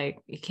 It's like,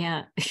 you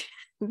can't,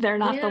 they're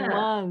not the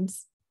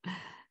ones.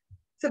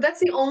 So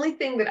that's the only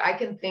thing that I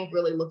can think,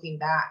 really looking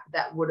back,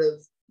 that would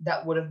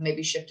have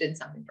maybe shifted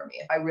something for me.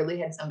 If I really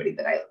had somebody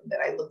that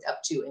I looked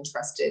up to and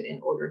trusted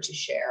in order to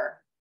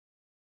share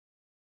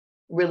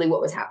really what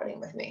was happening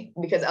with me.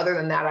 Because other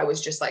than that, I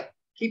was just like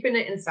keeping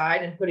it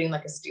inside and putting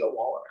like a steel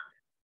wall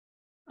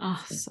around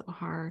it. Oh, so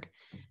hard.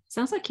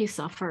 Sounds like you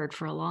suffered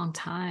for a long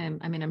time.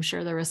 I mean, I'm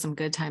sure there was some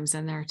good times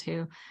in there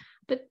too,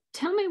 but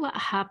tell me what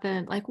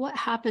happened. Like, what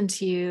happened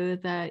to you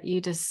that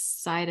you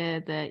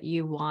decided that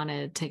you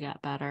wanted to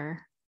get better?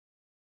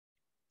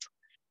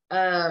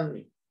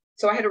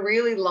 So I had a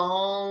really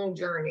long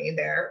journey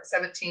there,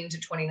 17 to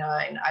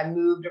 29. I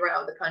moved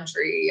around the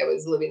country. I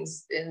was living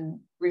in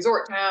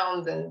resort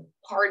towns and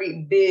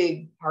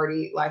big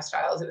party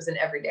lifestyles. It was an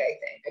everyday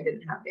thing. I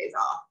didn't have days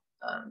off.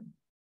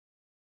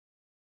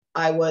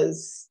 I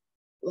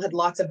had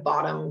lots of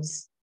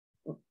bottoms.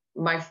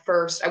 I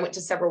went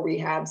to several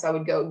rehabs. I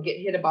would go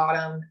hit a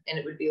bottom and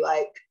it would be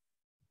like,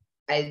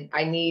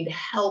 I need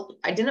help.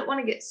 I didn't want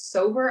to get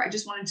sober. I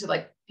just wanted to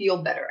like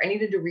feel better. I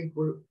needed to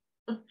regroup.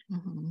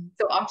 Mm-hmm.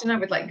 So often I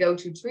would like go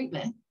to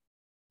treatment.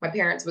 My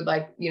parents would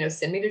like,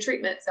 send me to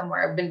treatment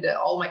somewhere.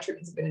 All my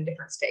treatments have been in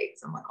different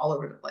states. I'm like all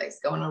over the place,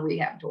 going on a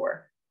rehab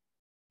tour.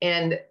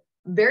 And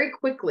very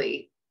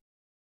quickly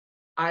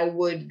I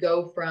would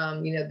go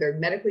from, they're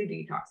medically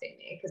detoxing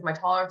me because my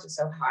tolerance is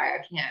so high.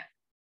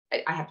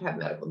 I have to have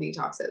medical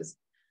detoxes.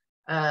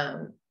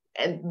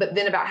 But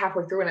then about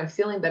halfway through when I'm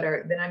feeling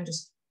better, then I'm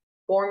just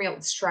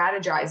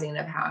strategizing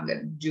of how I'm going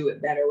to do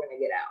it better when I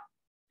get out.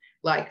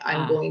 Like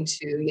I'm going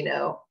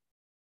to,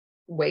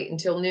 wait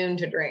until noon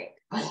to drink.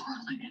 I'm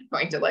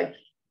going to like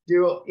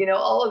do,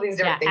 all of these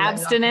different things.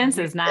 Abstinence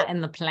is not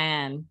in the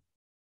plan.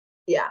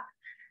 Yeah.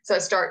 So I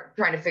start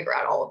trying to figure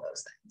out all of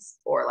those things,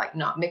 or like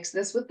not mix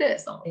this with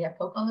this, only have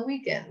Coke on the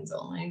weekends,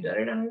 only da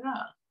da da da.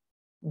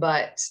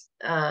 But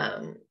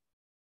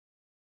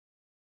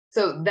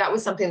so that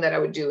was something that I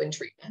would do in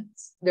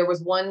treatments. There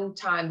was one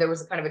time, there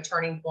was a kind of a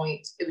turning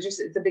point. It's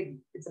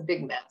a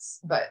big mess.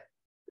 But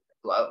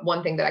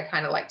one thing that I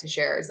kind of like to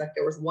share is like,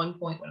 there was one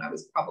point when I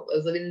was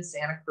living in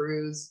Santa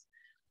Cruz,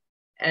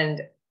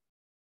 and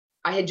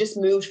I had just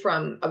moved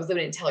I was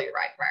living in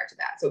Telluride prior to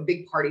that. So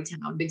big party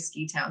town, big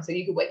ski town. So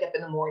you could wake up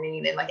in the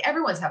morning and like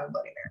everyone's having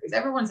Bloody Marys,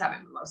 everyone's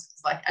having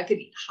mimosas. Like I could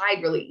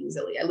hide really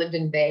easily. I lived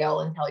in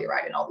Vail and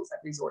Telluride and all these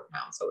like resort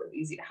towns. So it was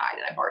easy to hide.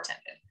 And I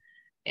bartended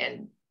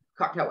and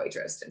cocktail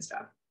waitress and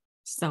stuff.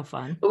 So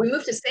fun. But we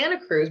moved to Santa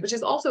Cruz, which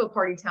is also a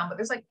party town, but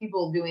there's like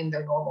people doing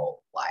their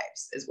normal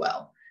lives as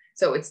well.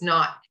 So it's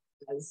not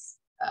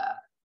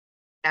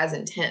as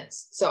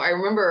intense. So I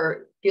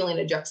remember feeling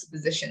a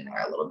juxtaposition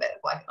there a little bit of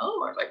like,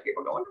 oh, there's like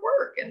people going to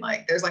work and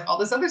like, there's like all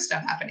this other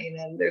stuff happening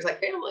and there's like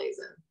families.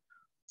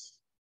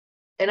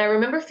 And I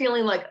remember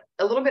feeling like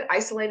a little bit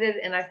isolated,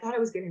 and I thought I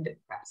was getting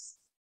depressed.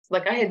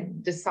 Like I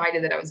had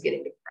decided that I was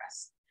getting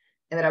depressed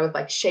and that I was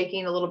like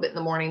shaking a little bit in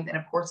the morning. And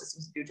of course this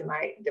was due to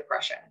my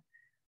depression.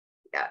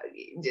 Yeah,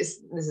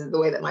 this is the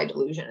way that my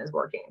delusion is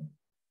working.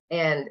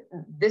 And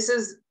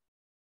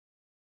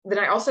then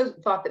I also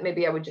thought that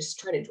maybe I would just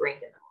try to drink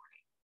in the morning.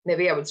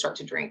 Maybe I would start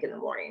to drink in the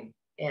morning.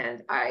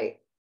 And I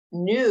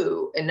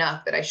knew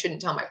enough that I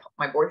shouldn't tell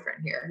my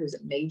boyfriend here, who's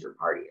a major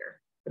partier,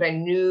 but I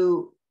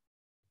knew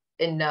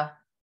enough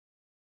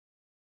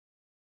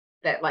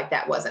that like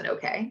that wasn't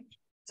okay.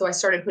 So I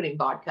started putting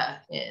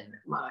vodka in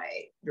my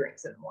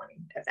drinks in the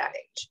morning at that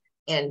age.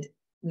 And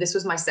this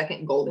was my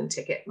second golden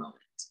ticket moment.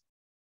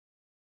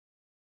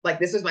 Like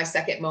this was my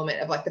second moment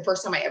of like the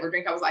first time I ever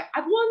drank, I was like,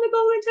 I've won the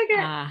golden ticket.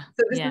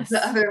 So this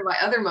is my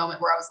other moment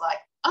where I was like,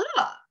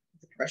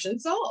 depression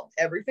solved,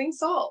 everything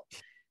solved.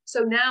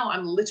 So now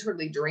I'm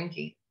literally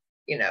drinking,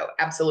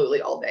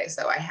 absolutely all day.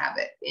 So I have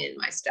it in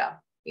my stuff,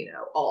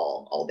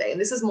 all day. And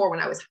this is more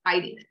when I was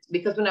hiding it,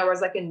 because whenever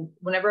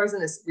I was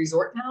in this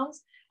resort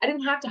towns, I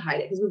didn't have to hide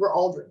it because we were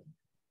all drinking.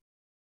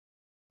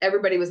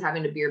 Everybody was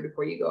having a beer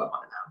before you go up on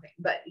a mountain.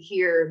 But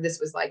here,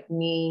 this was like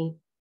me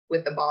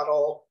with the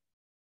bottle,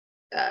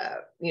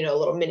 a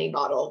little mini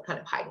bottle kind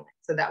of hiding it.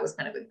 So that was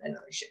kind of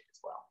another shift as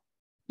well.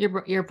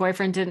 Your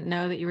boyfriend didn't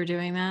know that you were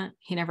doing that?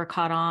 He never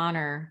caught on,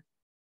 or?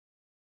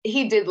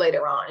 He did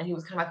later on, and he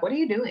was kind of like, what are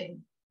you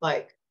doing?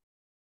 Like,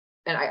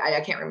 and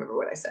I can't remember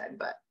what I said,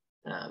 but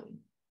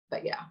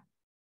yeah.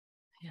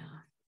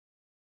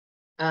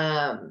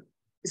 Yeah.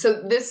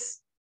 So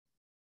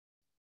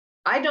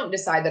I don't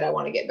decide that I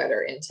want to get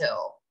better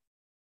until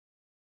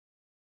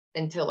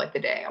like the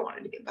day I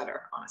wanted to get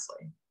better,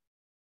 honestly.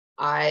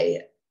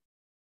 I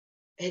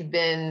had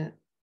been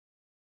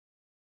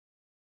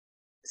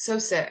so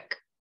sick.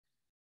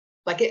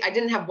 Like I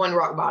didn't have one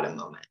rock bottom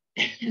moment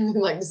and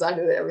like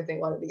decided that everything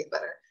wanted to get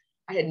better.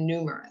 I had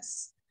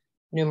numerous.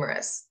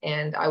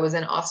 And I was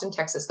in Austin,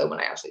 Texas, though, when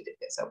I actually did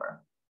get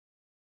sober.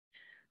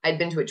 I'd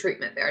been to a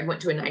treatment there. I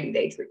went to a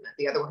 90-day treatment.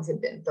 The other ones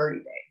had been 30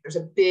 days. There's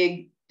a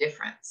big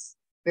difference.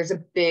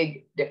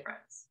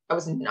 I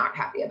was not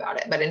happy about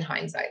it. But in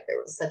hindsight,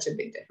 there was such a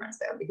big difference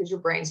there because your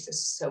brain's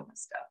just so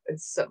messed up.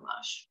 It's so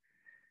mush.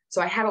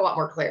 So I had a lot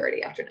more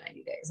clarity after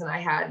 90 days.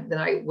 And then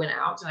I went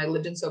out and I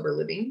lived in sober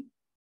living,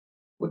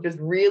 which was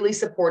really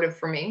supportive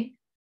for me,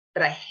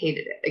 but I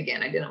hated it.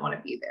 Again, I didn't want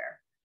to be there.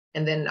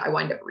 And then I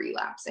wind up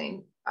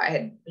relapsing. I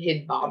had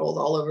hid bottles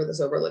all over the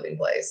sober living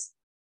place,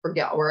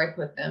 forget where I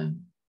put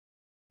them,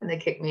 and they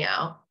kicked me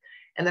out.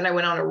 And then I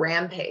went on a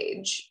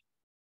rampage,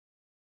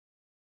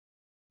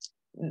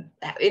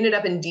 ended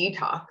up in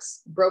detox,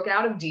 broke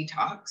out of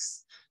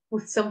detox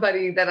with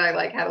somebody that I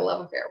like had a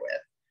love affair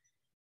with.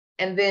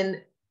 And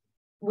then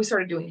we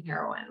started doing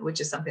heroin,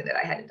 which is something that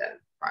I hadn't done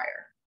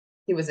prior.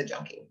 He was a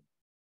junkie.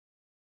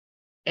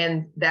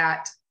 And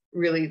that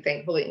really,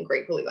 thankfully and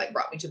gratefully, like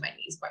brought me to my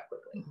knees quite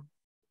quickly.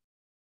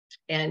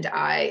 And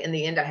in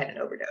the end, I had an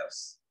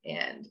overdose,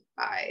 and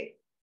I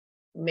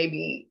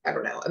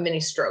don't know, a mini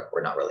stroke.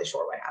 We're not really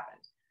sure what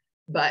happened.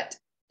 But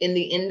in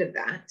the end of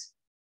that,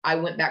 I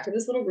went back to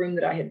this little room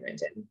that I had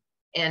rented,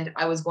 and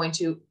I was going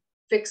to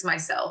fix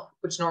myself,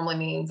 which normally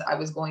means I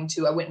went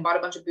and bought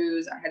a bunch of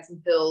booze. I had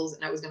some pills,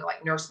 and I was going to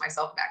like nurse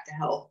myself back to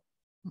health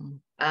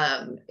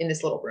in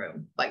this little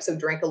room. Like, so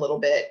drink a little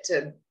bit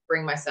to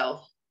bring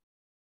myself,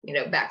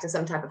 back to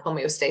some type of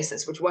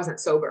homeostasis, which wasn't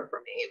sober for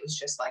me. It was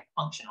just like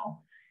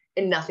functional,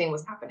 and nothing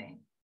was happening.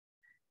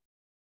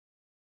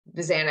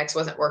 The Xanax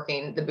wasn't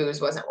working. The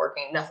booze wasn't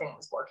working. Nothing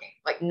was working.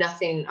 Like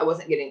nothing. I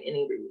wasn't getting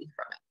any relief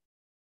from it.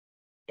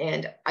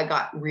 And I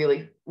got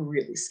really,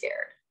 really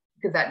scared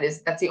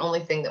because that's the only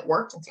thing that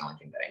worked. It's the only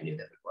thing that I knew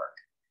that would work.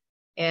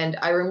 And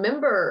I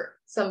remember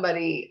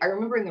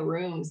in the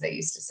rooms, they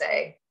used to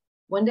say,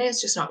 one day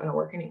it's just not going to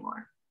work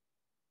anymore.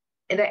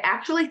 And I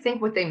actually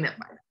think what they meant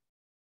by that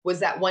was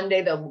that one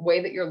day the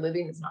way that you're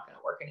living is not going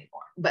to work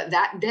anymore. But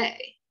that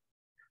day,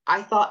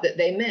 I thought that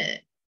they meant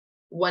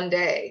one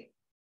day,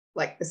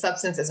 like the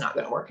substance is not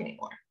going to work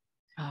anymore.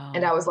 Oh.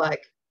 And I was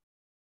like,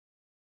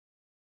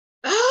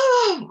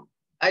 oh,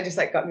 I just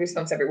like got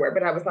goosebumps everywhere.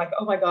 But I was like,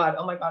 oh my God.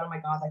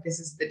 Like this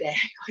is the day.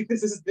 Like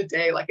this is the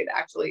day. Like it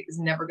actually is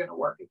never going to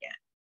work again.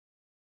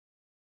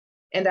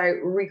 And I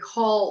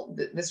recall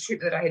this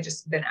treatment that I had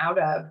just been out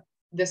of.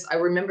 I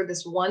remember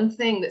this one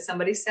thing that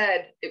somebody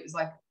said. It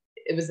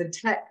was a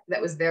tech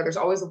that was there. There's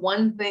always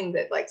one thing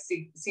that like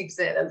seeps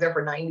in. I was there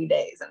for 90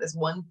 days. And this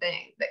one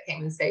thing that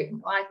came and saved my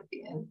life at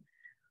the end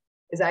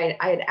is I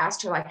had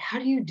asked her, like, how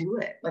do you do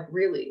it? Like,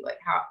 really, like,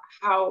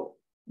 how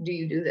do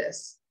you do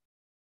this?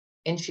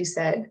 And she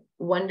said,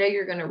 one day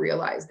you're going to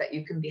realize that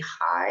you can be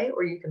high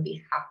or you can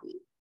be happy.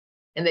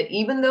 And that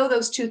even though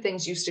those two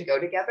things used to go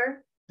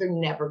together, they're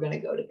never going to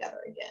go together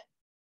again.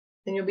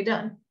 Then you'll be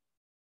done.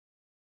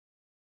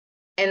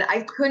 And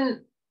I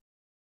couldn't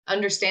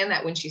understand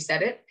that when she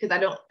said it,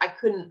 because I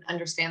couldn't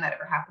understand that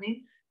ever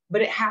happening,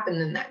 but it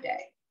happened in that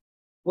day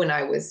when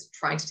I was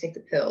trying to take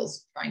the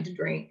pills, trying to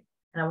drink.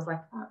 And I was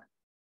like, fuck,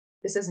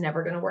 this is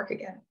never going to work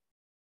again.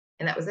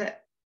 And that was it.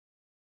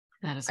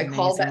 That is I amazing.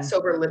 called that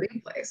sober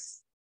living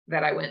place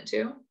that I went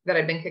to, that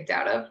I'd been kicked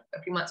out of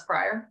a few months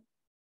prior.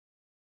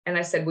 And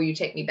I said, will you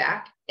take me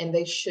back? And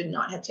they should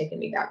not have taken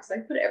me back because I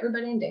put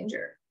everybody in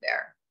danger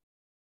there.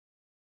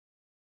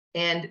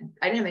 And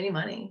I didn't have any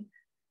money.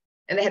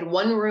 And they had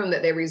one room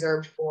that they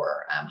reserved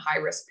for high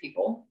risk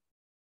people,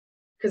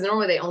 because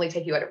normally they only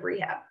take you out of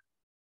rehab.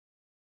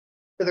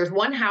 So there's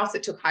one house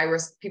that took high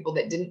risk people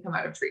that didn't come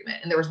out of treatment.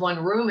 And there was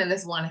one room in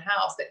this one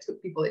house that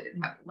took people that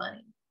didn't have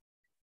money.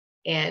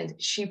 And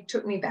she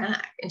took me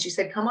back and she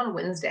said, come on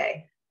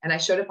Wednesday. And I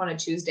showed up on a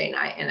Tuesday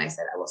night and I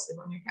said, I will sleep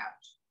on your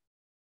couch.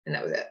 And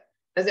that was it.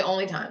 That's the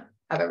only time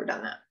I've ever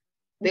done that.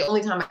 The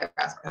only time I ever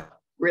asked for help,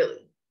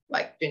 really,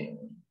 like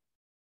genuinely.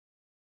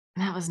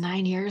 And that was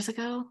 9 years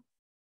ago?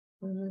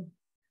 Mm-hmm.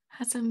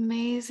 That's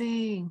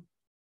amazing.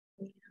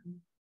 Yeah.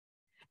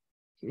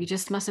 You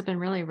just must have been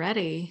really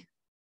ready.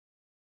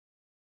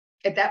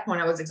 At that point,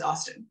 I was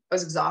exhausted.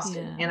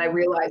 Yeah. And I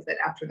realized that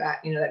after that,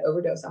 that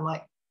overdose, I'm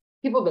like,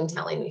 people have been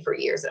telling me for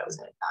years that I was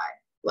going to die.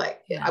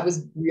 Like I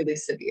was really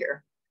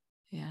severe.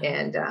 Yeah.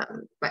 And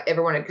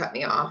everyone had cut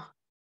me off,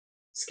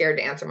 scared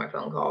to answer my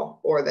phone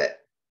call, or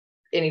that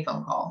any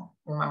phone call,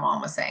 when my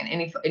mom was saying,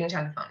 anytime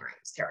the phone rang,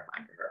 it was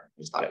terrifying for her.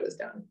 I just thought it was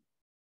done.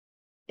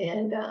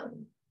 And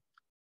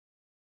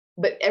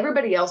but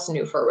everybody else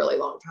knew for a really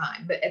long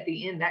time. But at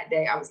the end that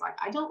day, I was like,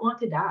 I don't want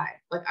to die.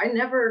 Like, I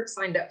never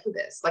signed up for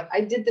this. Like,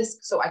 I did this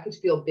so I could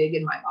feel big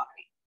in my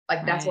body.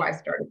 Like, that's why I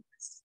started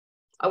this.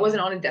 I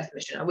wasn't on a death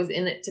mission. I was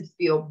in it to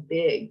feel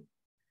big.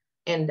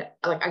 And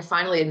like, I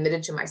finally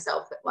admitted to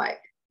myself that like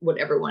what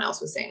everyone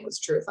else was saying was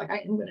true. It's like, I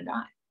am going to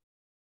die.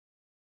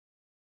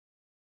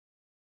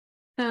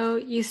 So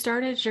you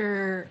started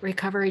your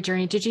recovery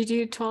journey. Did you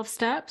do 12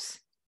 steps?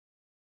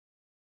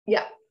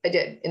 Yeah, I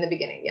did in the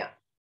beginning. Yeah.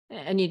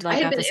 And you'd I like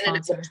had got been the in and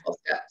out sponsor. of 12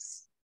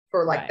 steps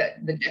for like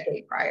Right. the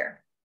decade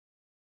prior.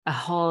 A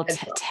whole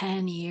As well.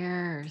 10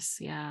 years.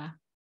 Yeah.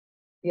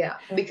 Yeah.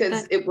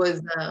 Because it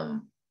was,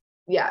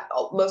 yeah,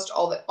 almost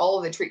all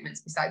of the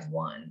treatments besides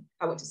one,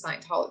 I went to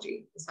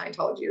Scientology. The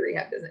Scientology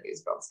rehab doesn't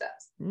use 12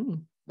 steps,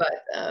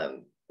 but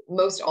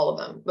most all of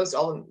them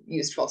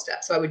use 12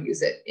 steps. So I would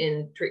use it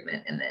in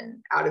treatment and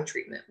then out of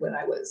treatment when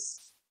I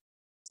was.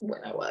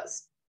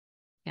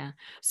 Yeah.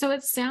 So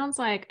it sounds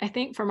like, I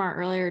think from our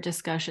earlier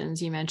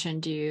discussions, you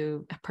mentioned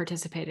you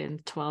participated in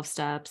 12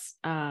 steps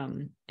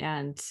and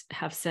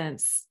have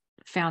since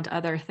found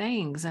other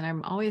things. And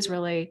I'm always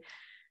really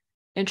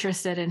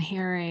interested in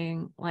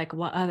hearing like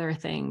what other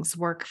things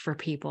work for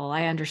people.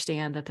 I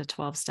understand that the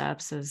 12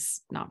 steps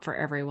is not for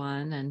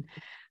everyone.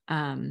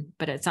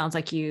 But it sounds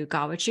like you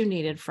got what you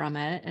needed from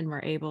it and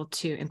were able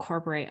to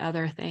incorporate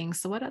other things.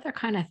 So what other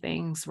kind of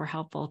things were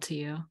helpful to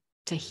you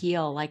to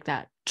heal like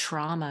that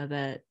trauma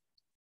that,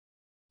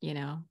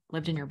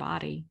 lived in your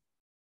body?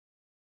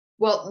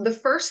 Well, the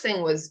first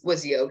thing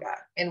was yoga.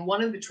 And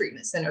one of the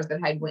treatment centers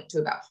that I went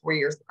to about 4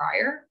 years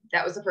prior,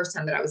 that was the first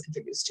time that I was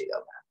introduced to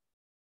yoga.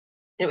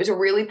 It was a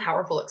really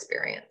powerful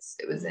experience.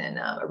 It was in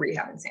a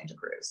rehab in Santa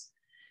Cruz.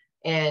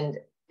 And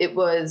it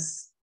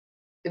was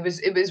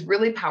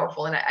really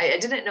powerful. And I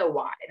didn't know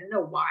why. I didn't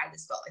know why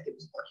this felt like it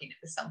was working. It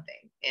was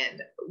something.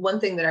 And one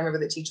thing that I remember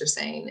the teacher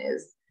saying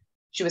is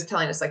she was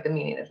telling us like the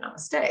meaning of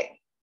namaste.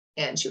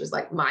 And she was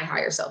like, my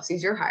higher self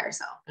sees your higher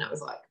self. And I was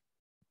like,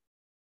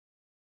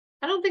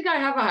 I don't think I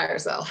have a higher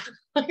self.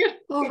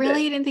 Oh,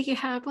 really? You didn't think you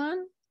had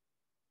one?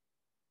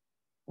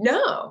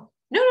 No.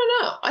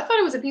 I thought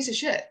it was a piece of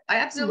shit. I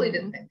absolutely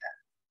didn't think that.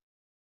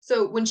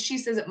 So when she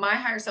says that my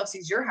higher self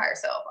sees your higher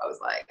self, I was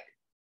like,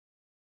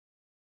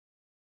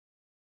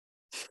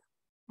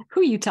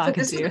 who are you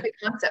talking this to? was a big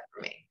concept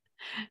for me.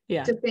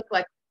 Yeah. To think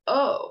like,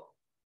 oh,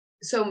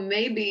 so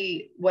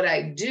maybe what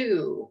I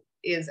do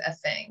is a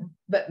thing,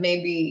 but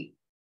maybe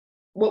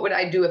what would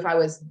I do if I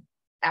was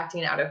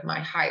acting out of my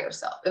higher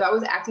self? If I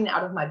was acting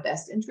out of my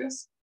best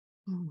interest,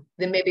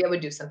 then maybe I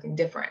would do something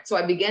different. So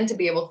I began to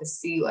be able to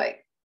see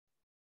like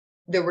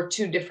there were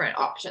two different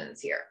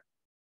options here,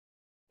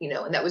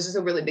 and that was just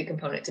a really big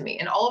component to me.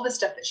 And all of the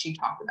stuff that she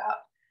talked about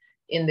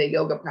in the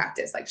yoga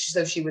practice, like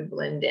so she would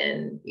blend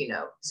in,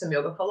 some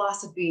yoga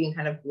philosophy and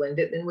kind of blend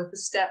it in with the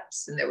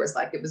steps. And there was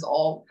like, it was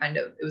all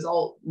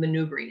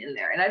maneuvering in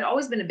there. And I'd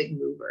always been a big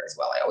mover as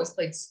well. I always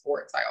played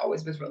sports. I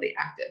always was really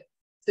active.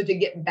 So to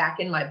get back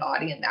in my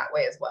body in that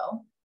way as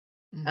well,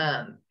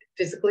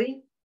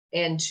 physically,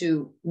 and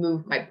to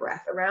move my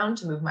breath around,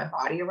 to move my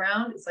body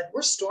around, it's like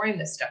we're storing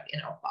this stuff in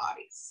our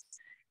bodies.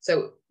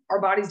 So our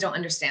bodies don't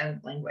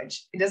understand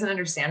language. It doesn't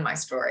understand my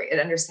story. It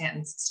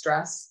understands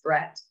stress,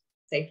 threat,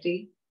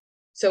 safety.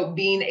 So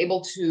being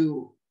able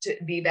to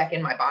be back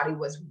in my body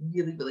was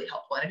really, really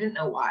helpful. And I didn't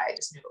know why, I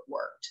just knew it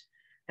worked.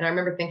 And I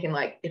remember thinking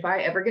like, if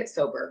I ever get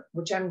sober,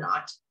 which I'm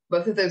not,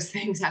 both of those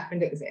things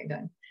happened at the same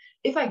time.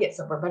 If I get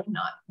sober, but I'm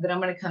not, then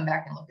I'm going to come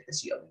back and look at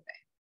this yoga thing.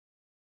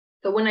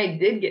 So when I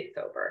did get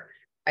sober,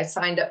 I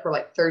signed up for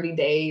like 30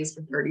 days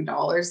for $30.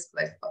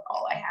 That's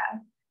all I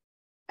had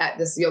at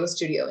this yoga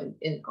studio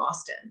in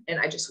Austin. And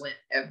I just went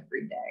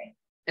every day.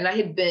 And I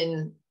had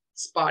been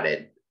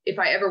spotted. If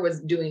I ever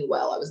was doing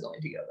well, I was going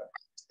to yoga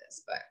prior to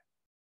this. But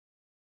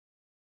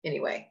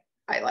anyway,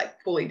 I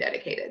like fully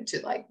dedicated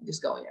to like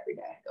just going every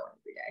day.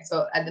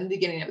 So at the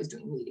beginning, I was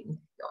doing meetings,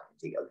 going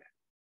to yoga.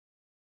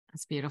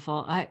 That's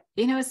beautiful.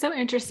 It's so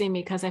interesting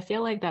because I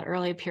feel like that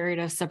early period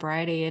of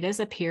sobriety, it is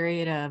a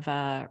period of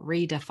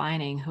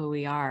redefining who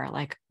we are,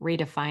 like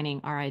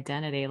redefining our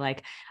identity.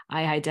 Like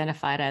I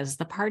identified as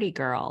the party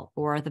girl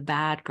or the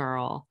bad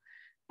girl.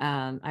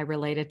 I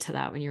related to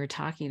that when you were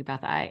talking about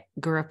that. I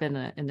grew up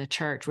in the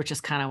church, which is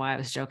kind of why I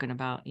was joking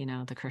about,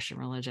 the Christian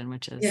religion,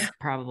 which is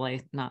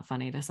probably not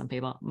funny to some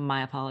people.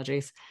 My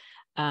apologies.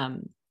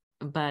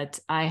 But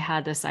I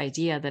had this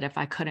idea that if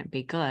I couldn't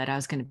be good, I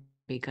was going to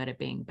be good at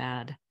being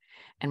bad.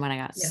 And when I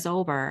got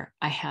sober,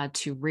 I had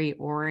to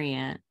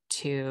reorient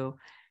to,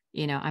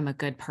 I'm a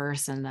good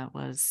person that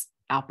was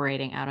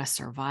operating out of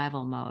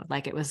survival mode.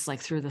 Like it was like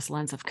through this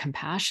lens of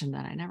compassion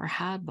that I never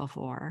had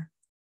before.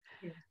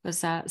 Yeah.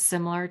 Was that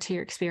similar to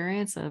your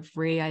experience of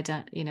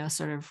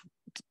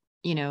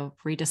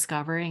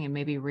rediscovering and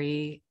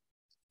maybe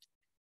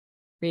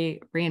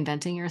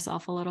reinventing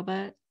yourself a little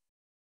bit?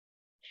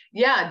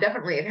 Yeah,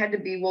 definitely. It had to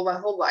be, my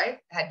whole life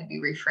had to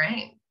be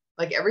reframed.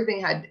 Like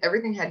everything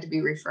had to be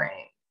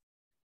reframed.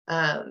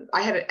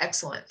 I had an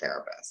excellent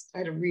therapist. I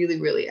had a really,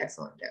 really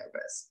excellent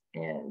therapist,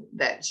 and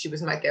that she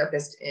was my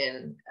therapist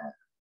in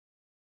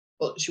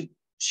well,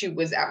 she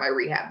was at my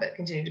rehab, but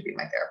continued to be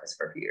my therapist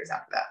for a few years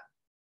after that.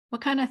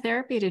 What kind of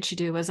therapy did she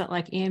do? Was it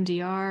like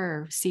EMDR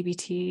or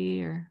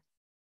CBT or?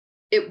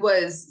 It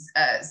was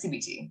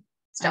CBT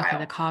style. Okay,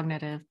 the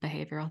cognitive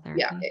behavioral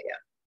therapy.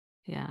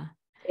 Yeah.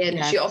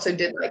 And she also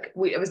did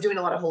I was doing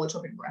a lot of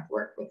holotropic breath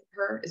work with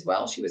her as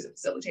well. She was a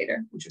facilitator,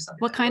 which was something.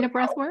 What kind of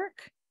breath work?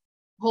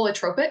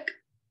 Holotropic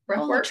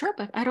breath work.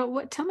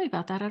 Holotropic. Tell me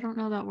about that. I don't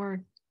know that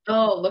word.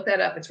 Oh, look that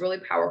up. It's really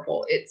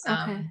powerful. It's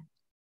okay.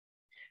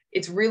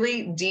 It's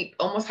really deep,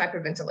 almost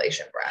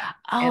hyperventilation breath.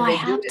 Oh, and I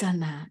have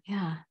done that.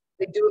 Yeah.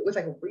 They do it with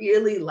like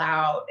really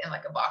loud and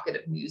like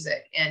evocative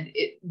music, and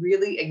it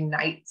really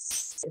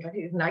ignites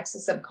the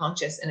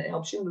subconscious, and it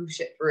helps you move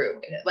shit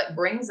through, and it like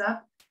brings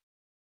up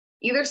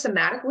either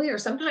somatically or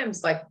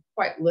sometimes like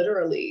quite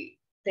literally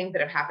things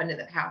that have happened in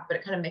the past, but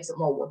it kind of makes it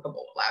more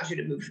workable, allows you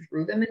to move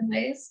through them in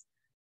ways.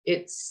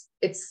 It's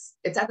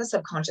at the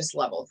subconscious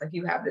level. It's like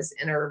you have this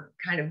inner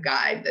kind of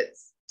guide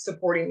that's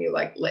supporting you,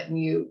 like letting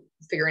you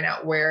figuring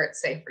out where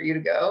it's safe for you to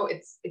go.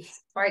 It's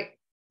quite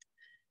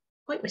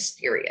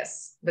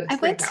mysterious, but it's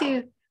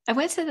I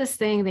went to this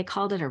thing, they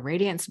called it a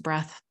radiance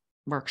breath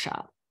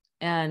workshop,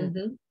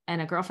 and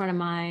a girlfriend of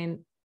mine,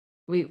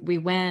 we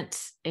went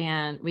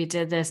and we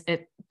did this,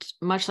 it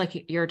much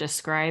like you're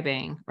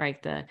describing,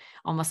 right? The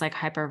almost like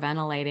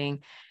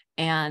hyperventilating.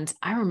 And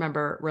I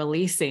remember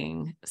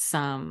releasing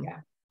some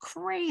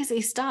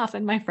crazy stuff.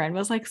 And my friend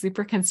was like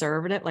super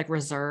conservative, like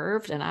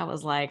reserved. And I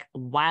was like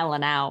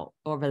wilding out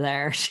over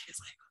there. She's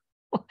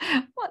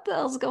like, what the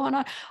hell's going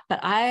on? But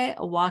I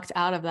walked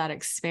out of that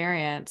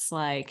experience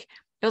like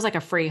it was like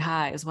a free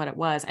high is what it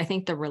was. I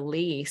think the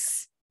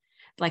release,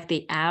 like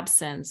the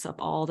absence of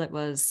all that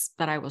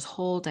I was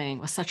holding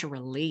was such a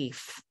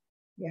relief.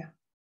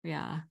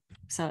 Yeah.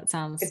 So it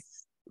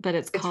sounds, but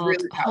it's called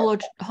really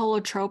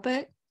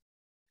holotropic.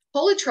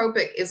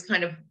 Holotropic is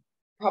kind of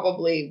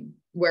probably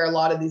where a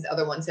lot of these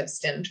other ones have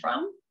stemmed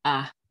from.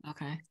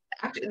 Okay.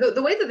 Actually,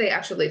 the way that they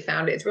actually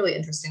found it, it's really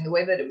interesting. The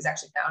way that it was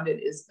actually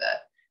founded is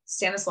that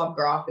Stanislav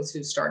Grof is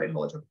who started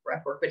holotropic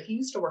breathwork, but he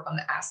used to work on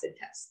the acid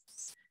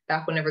tests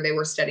back whenever they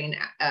were studying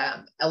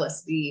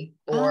LSD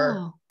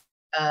for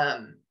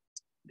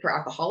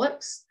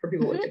alcoholics, for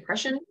people with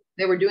depression.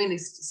 They were doing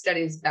these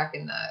studies back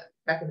in the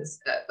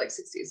like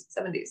 60s,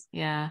 70s.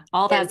 Yeah,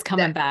 all that's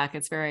coming back.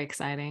 It's very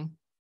exciting.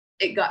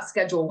 It got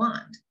Schedule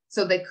 1,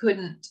 so they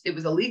couldn't. It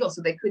was illegal,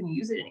 so they couldn't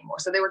use it anymore.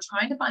 So they were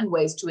trying to find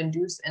ways to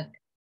induce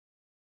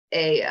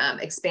a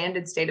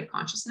expanded state of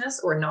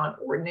consciousness, or a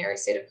non-ordinary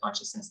state of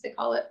consciousness, they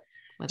call it,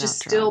 to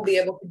still be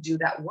able to do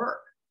that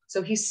work.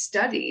 So he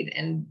studied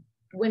and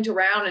went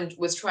around and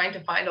was trying to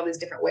find all these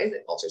different ways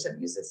that cultures have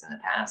used this in the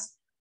past,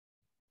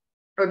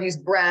 or have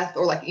used breath,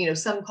 or like,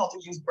 some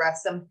cultures use breath,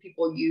 some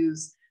people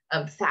use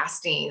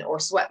fasting or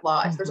sweat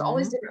lodge. There's all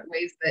these different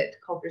ways that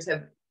cultures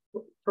have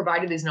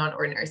provided these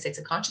non-ordinary states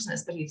of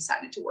consciousness, but he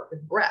decided to work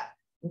with breath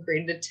and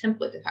created a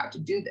template of how to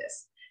do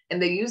this.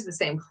 And they use the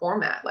same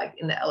format. Like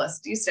in the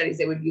LSD studies,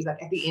 they would use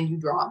like at the end, you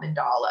draw a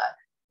mandala,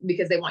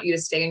 because they want you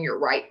to stay in your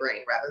right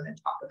brain rather than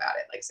talk about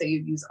it. Like, say you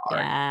use art.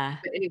 Yeah.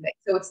 But anyway,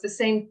 so it's the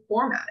same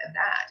format of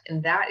that.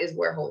 And that is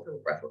where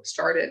holotropic breathwork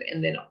started.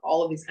 And then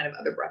all of these kind of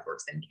other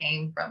breathworks then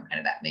came from kind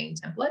of that main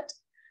template.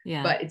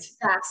 Yeah. But it's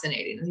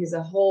fascinating. And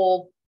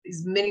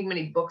there's many,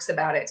 many books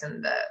about it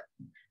and the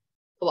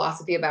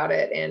philosophy about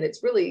it. And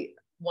it's really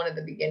one of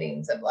the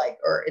beginnings of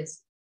or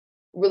it's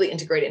really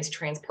integrated into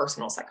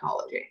transpersonal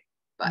psychology,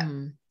 but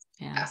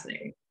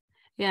fascinating.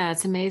 Yeah.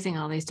 It's amazing.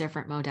 All these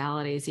different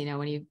modalities,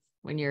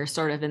 when you're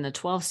sort of in the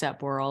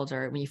 12-step world,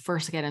 or when you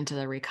first get into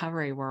the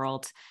recovery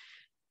world,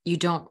 you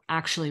don't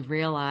actually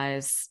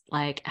realize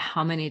like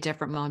how many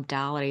different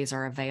modalities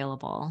are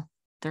available.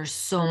 There's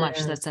so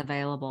much that's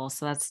available.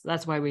 So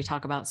that's why we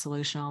talk about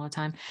solution all the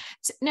time.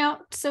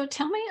 So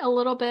tell me a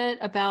little bit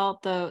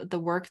about the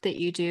work that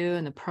you do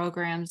and the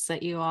programs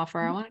that you offer.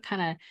 I want to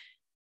kind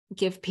of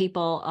give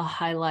people a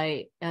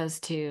highlight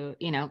as to,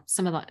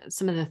 some of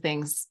the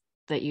things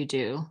that you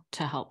do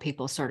to help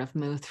people sort of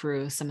move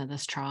through some of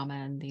this trauma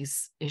and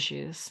these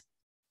issues.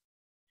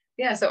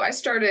 Yeah. So I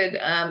started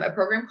a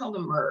program called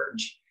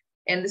Emerge,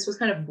 and this was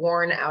kind of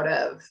born out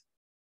of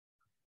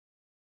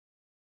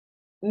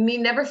me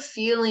never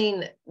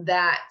feeling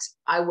that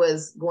I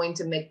was going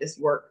to make this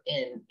work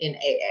in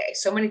AA.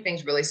 So many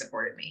things really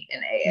supported me in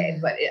AA,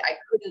 but I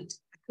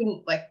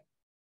couldn't like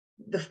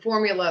the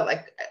formula,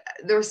 like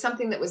there was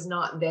something that was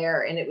not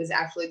there, and it was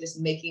actually just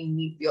making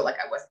me feel like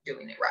I wasn't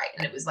doing it right.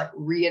 And it was like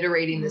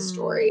reiterating the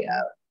story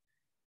of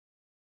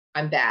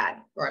I'm bad,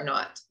 or I'm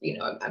not,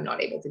 I'm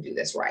not able to do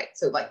this right.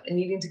 So like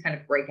needing to kind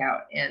of break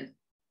out and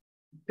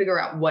figure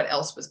out what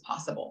else was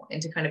possible,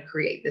 and to kind of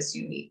create this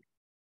unique,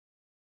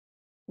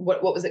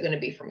 what was it going to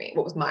be for me?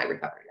 What was my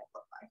recovery going to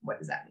look like? What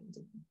does that mean to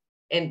me?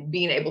 And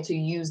being able to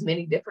use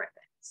many different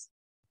things.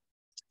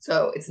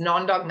 So it's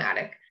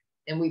non-dogmatic.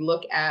 And we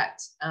look at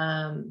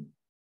a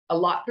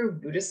lot through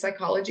Buddhist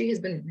psychology has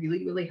been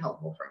really, really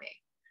helpful for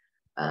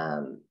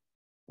me.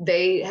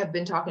 They have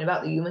been talking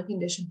about the human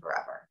condition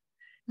forever.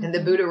 And the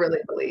Buddha really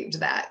believed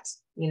that,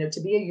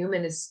 to be a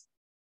human is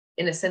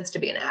in a sense to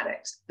be an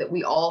addict, that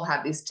we all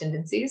have these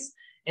tendencies.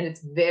 And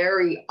it's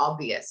very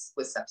obvious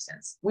with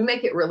substance. We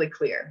make it really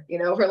clear,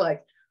 we're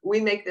like,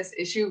 we make this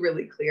issue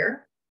really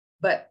clear,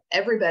 but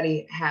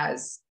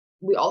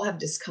we all have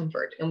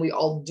discomfort, and we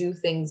all do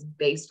things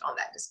based on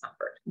that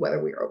discomfort,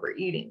 whether we're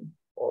overeating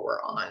or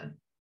we're on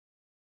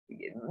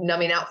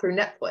numbing out through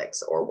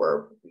Netflix, or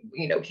we're,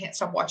 can't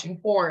stop watching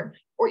porn,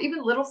 or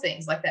even little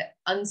things like that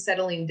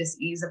unsettling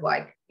dis-ease of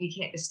like, you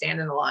can't just stand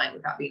in the line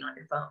without being on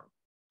your phone,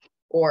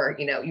 or,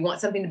 you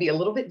want something to be a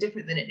little bit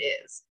different than it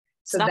is.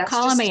 So stop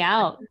calling me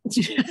out.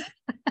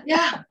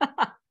 Yeah.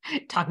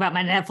 Talk about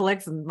my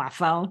Netflix and my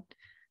phone.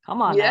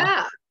 Come on.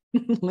 Yeah.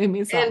 Leave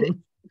me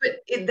something.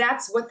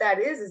 That's what that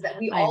is that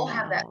we all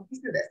have that piece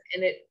of this,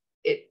 and it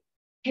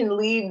can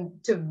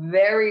lead to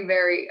very,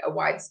 very a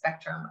wide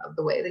spectrum of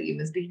the way that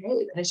humans behave.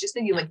 And it's just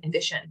a human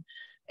condition.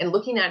 And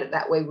looking at it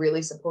that way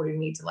really supported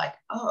me to like,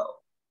 oh,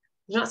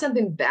 there's not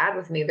something bad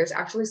with me. There's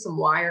actually some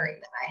wiring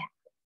that I have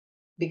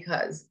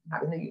because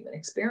having the human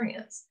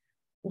experience.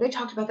 They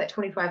talked about that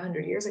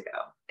 2,500 years ago,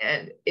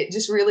 and it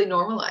just really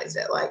normalized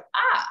it. Like,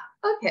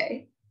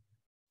 okay.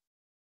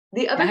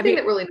 The other thing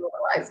that really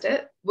normalized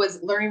it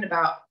was learning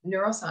about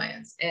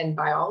neuroscience and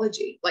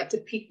biology, like to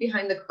peek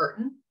behind the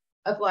curtain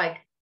of like,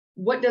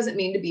 what does it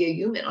mean to be a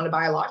human on a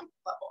biological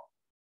level?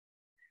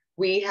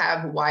 We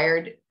have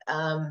we're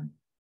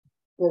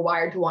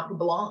wired to want to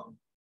belong,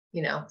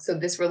 so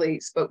this really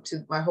spoke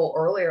to my whole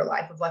earlier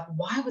life of like,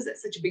 why was it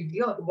such a big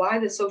deal? Like, why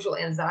the social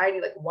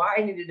anxiety? Like, why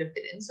I needed to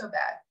fit in so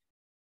bad?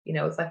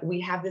 It's like we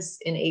have this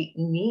innate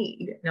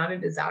need, not a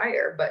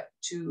desire, but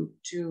to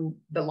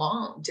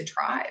belong, to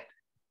tribe.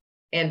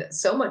 And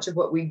so much of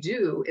what we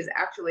do is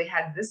actually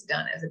had this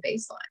done as a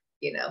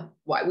baseline,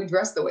 why we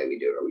dress the way we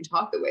do, or we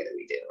talk the way that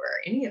we do, or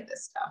any of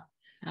this stuff.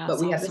 But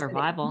we have this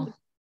survival.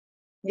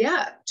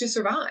 To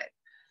survive.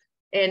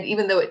 And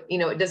even though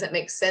it doesn't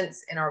make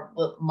sense in our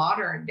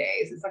modern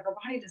days, it's like our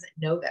body doesn't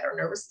know that. Our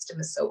nervous system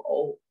is so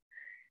old.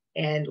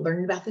 And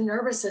learning about the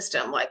nervous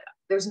system, like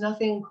there's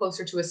nothing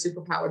closer to a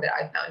superpower that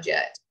I've found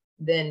yet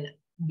than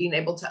being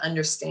able to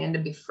understand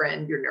and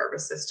befriend your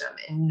nervous system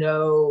and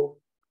know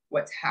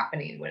what's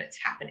happening when it's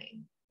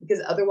happening.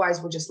 Because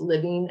otherwise we're just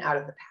living out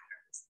of the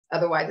patterns.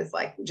 Otherwise it's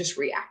like we're just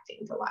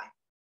reacting to life.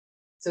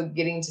 So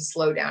getting to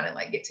slow down and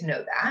like get to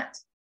know that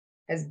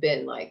has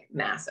been like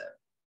massive.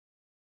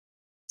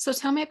 So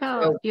tell me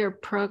about your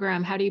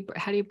program. How do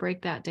you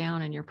break that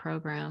down in your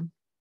program?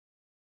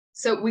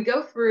 So we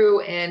go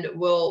through and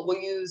we'll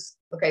use,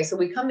 so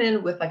we come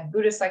in with like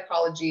Buddhist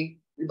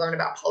psychology. We learn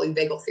about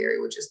polyvagal theory,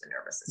 which is the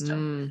nervous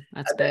system.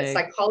 That's the big.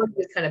 Psychology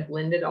is kind of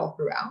blended all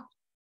throughout.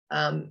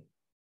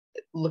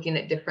 Looking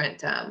at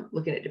different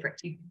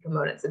key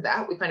components of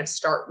that. We kind of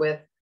start with,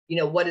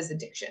 what is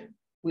addiction?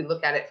 We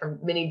look at it from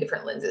many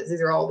different lenses.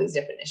 These are all these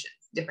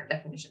different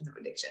definitions of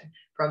addiction,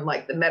 from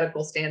like the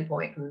medical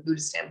standpoint, from the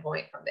Buddhist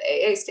standpoint, from the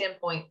AA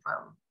standpoint,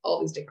 from all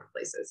these different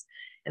places.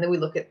 And then we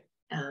look at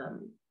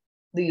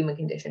the human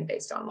condition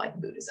based on like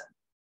Buddhism.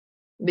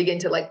 Begin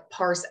to like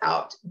parse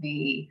out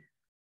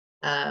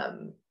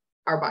our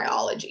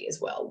biology as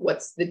well.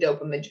 What's the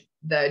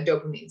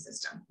dopamine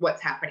system?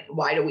 What's happening?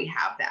 Why do we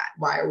have that?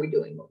 Why are we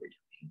doing what we're doing?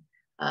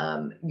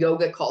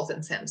 Yoga calls them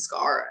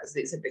samskaras,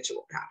 these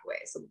habitual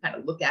pathways. So we kind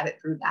of look at it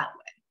through that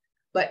way.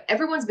 But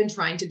everyone's been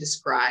trying to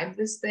describe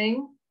this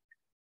thing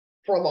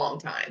for a long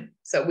time.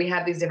 So we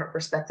have these different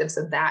perspectives.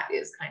 So that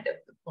is kind of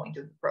the point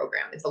of the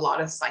program. It's a lot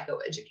of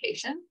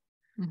psychoeducation.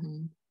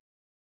 Mm-hmm.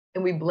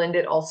 And we blend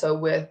it also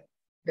with,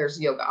 there's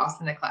yoga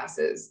asana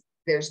classes,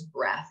 there's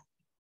breath,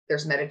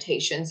 there's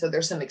meditation. So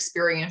there's some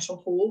experiential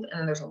tools, and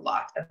then there's a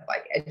lot of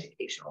like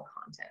educational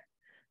content.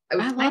 I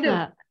love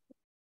that.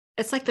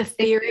 It's like the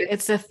theory.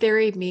 It's the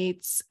theory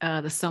meets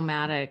the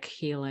somatic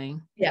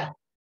healing. Yeah.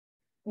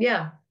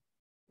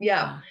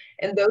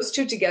 And those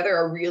two together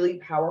are really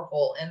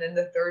powerful. And then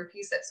the third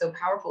piece that's so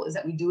powerful is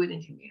that we do it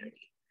in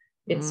community.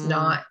 It's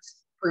not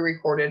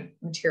pre-recorded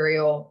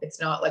material.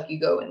 It's not like you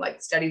go and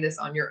like study this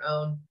on your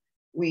own.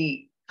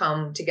 We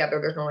come together.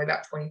 There's only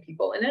about 20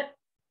 people in it,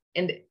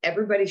 and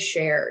everybody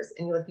shares,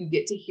 and like you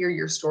get to hear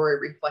your story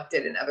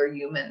reflected in other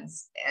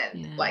humans.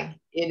 And like,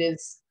 it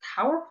is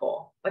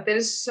powerful. Like that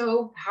is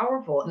so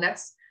powerful. And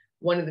that's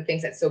one of the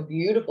things that's so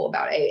beautiful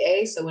about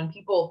AA. So when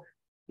people,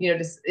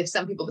 if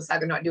some people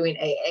decide they're not doing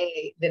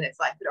AA, then it's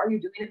like, but are you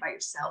doing it by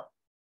yourself?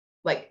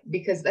 Like,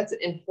 because that's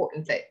an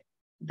important thing.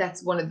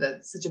 That's one of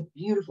such a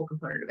beautiful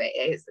component of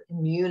AA is the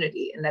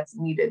community, and that's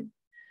needed.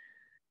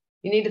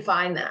 You need to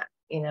find that,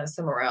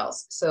 somewhere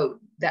else. So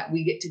that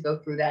we get to go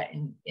through that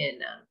in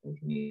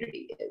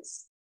community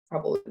is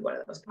probably one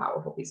of the most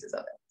powerful pieces of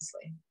it,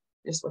 honestly.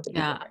 Just what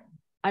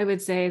I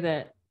would say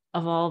that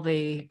of all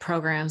the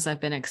programs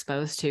I've been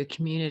exposed to,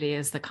 community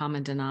is the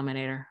common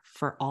denominator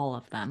for all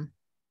of them.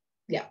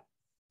 Yeah.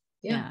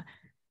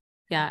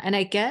 And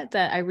I get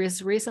that. I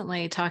was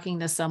recently talking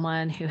to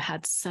someone who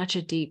had such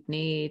a deep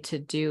need to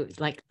do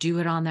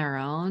it on their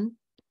own.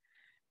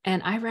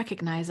 And I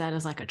recognize that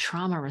as like a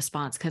trauma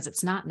response, because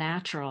it's not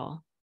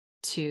natural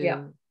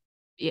to,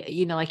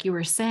 like you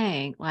were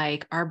saying,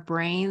 like our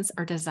brains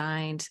are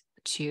designed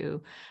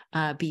to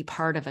be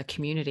part of a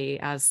community,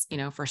 as you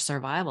know, for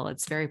survival.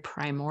 It's very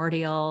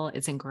primordial,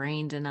 it's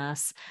ingrained in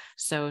us.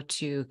 So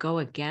to go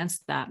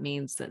against that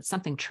means that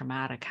something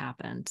traumatic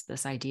happened,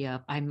 this idea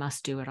of I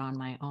must do it on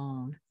my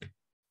own.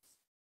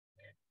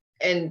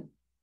 And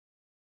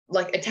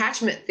like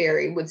attachment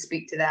theory would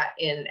speak to that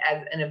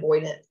as an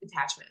avoidant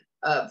attachment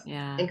of,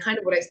 and kind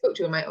of what I spoke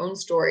to in my own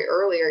story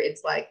earlier.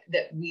 It's like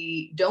that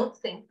we don't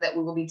think that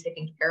we will be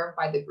taken care of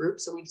by the group,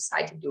 so we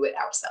decide to do it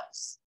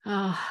ourselves.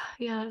 Oh,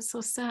 yeah, it's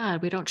so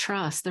sad. We don't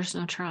trust. There's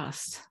no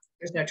trust.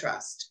 There's no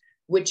trust,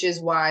 which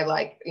is why,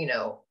 like, you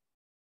know,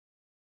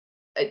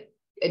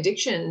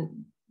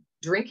 addiction,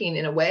 drinking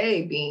in a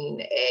way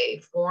being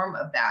a form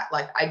of that.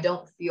 Like, I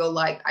don't feel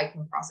like I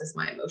can process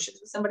my emotions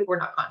with somebody. We're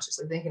not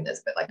consciously thinking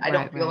this, but like, I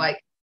don't feel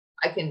like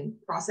I can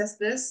process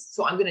this.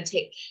 So I'm going to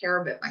take care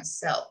of it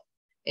myself.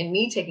 And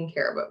me taking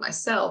care of it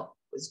myself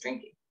was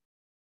drinking.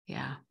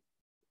 Yeah.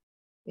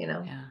 You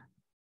know? Yeah.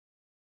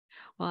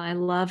 Well, I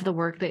love the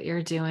work that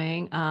you're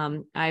doing.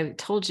 I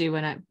told you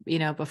when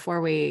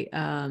before we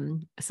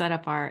set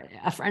up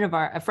a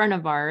friend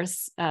of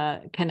ours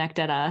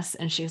connected us,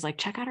 and she's like,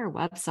 check out our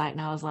website.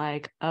 And I was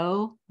like,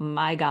 oh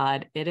my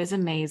God, it is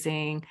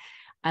amazing.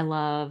 I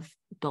love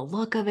the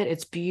look of it.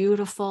 It's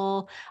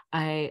beautiful.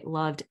 I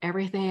loved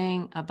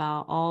everything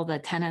about all the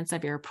tenets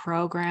of your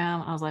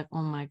program. I was like,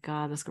 oh my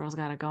God, this girl's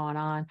got it going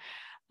on.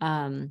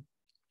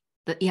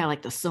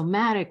 Like the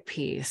somatic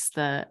piece,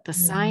 the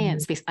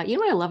science piece. You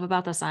know what I love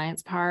about the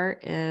science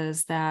part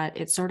is that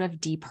it sort of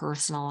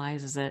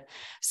depersonalizes it.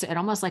 So it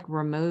almost like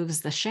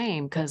removes the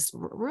shame, because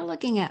we're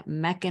looking at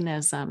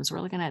mechanisms,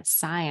 we're looking at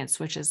science,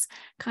 which is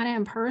kind of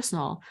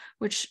impersonal,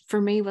 which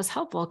for me was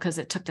helpful because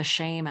it took the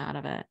shame out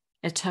of it.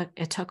 It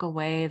took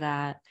away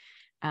that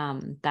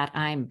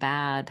I'm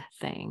bad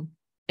thing.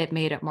 It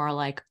made it more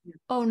like,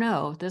 oh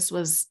no, this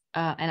was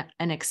an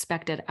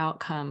expected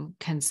outcome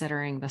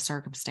considering the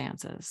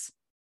circumstances.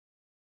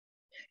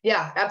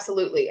 Yeah,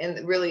 absolutely.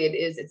 And really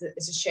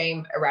it's a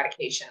shame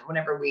eradication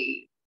whenever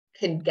we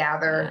can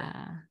gather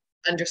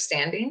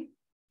understanding.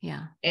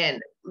 Yeah. And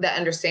that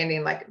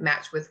understanding like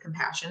match with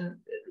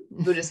compassion.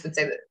 Buddhism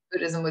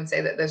would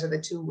say that those are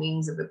the two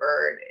wings of the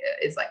bird,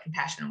 is like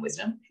compassion and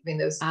wisdom. Having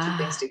those two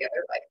things together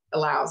like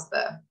allows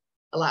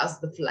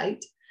the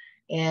flight.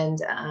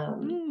 And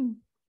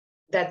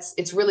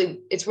it's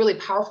really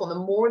powerful. And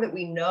the more that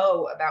we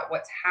know about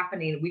what's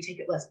happening, we take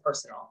it less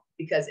personal,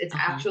 because it's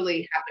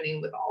actually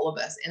happening with all of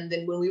us. And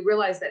then when we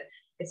realize that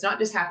it's not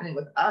just happening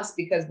with us,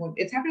 because when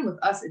it's happening with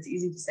us, it's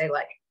easy to say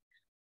like,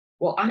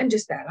 well, I'm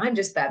just bad.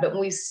 But when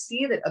we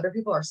see that other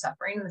people are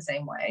suffering in the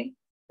same way,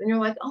 then you're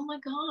like, oh my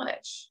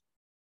gosh.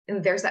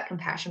 And there's that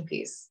compassion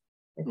piece,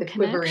 like the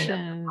quivering of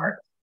the heart,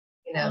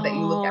 that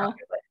you look out and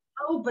you're like,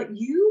 oh, but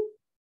you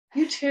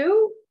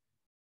too.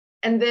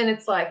 And then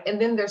it's like,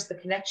 and then there's the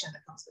connection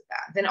that comes with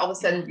that. Then all of a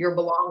sudden you're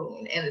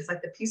belonging. And it's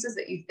like the pieces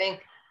that you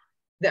think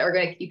that are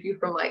going to keep you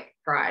from like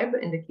tribe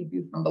and to keep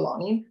you from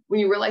belonging, when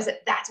you realize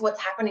that that's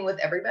what's happening with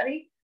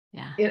everybody.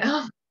 Yeah.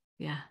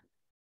 Yeah.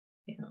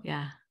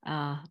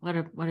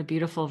 What a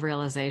beautiful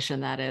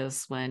realization that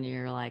is, when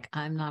you're like,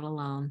 I'm not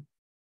alone.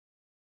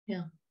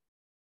 Yeah.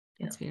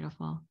 It's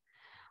beautiful.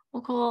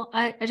 Well, cool.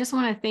 I just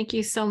want to thank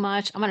you so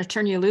much. I'm going to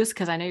turn you loose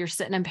because I know you're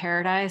sitting in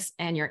paradise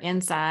and you're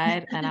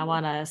inside, and I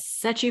want to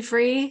set you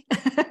free.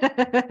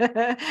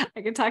 I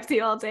can talk to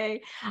you all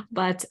day,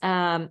 but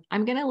I'm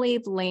going to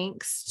leave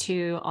links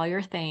to all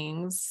your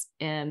things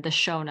in the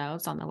show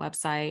notes on the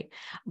website.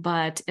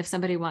 But if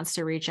somebody wants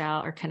to reach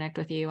out or connect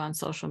with you on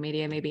social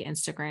media, maybe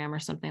Instagram or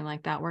something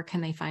like that, where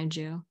can they find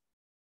you?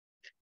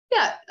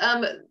 Yeah,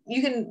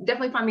 you can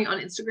definitely find me on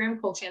Instagram,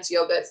 Cold Chance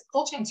Yoga. It's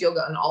Cold Chance Yoga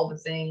on all the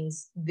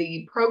things.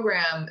 The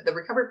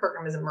recovery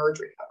program is Emerge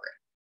Recovery.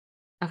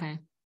 Okay.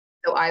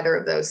 So either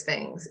of those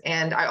things.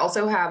 And I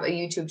also have a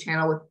YouTube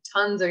channel with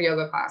tons of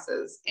yoga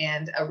classes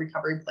and a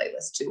recovery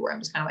playlist too, where I'm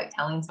just kind of like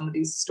telling some of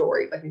these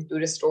stories, like these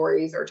Buddhist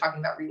stories, or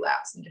talking about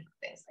relapse and different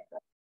things like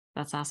that.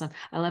 That's awesome.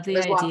 I love the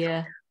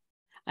idea.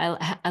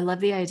 I love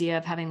the idea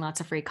of having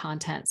lots of free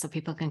content so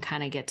people can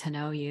kind of get to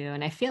know you.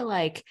 And I feel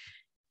like,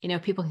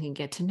 people can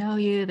get to know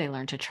you, they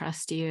learn to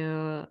trust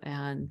you,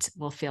 and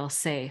will feel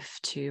safe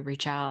to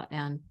reach out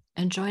and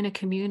join a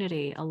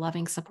community, a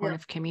loving,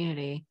 supportive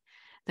community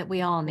that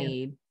we all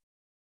need.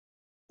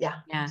 Yeah.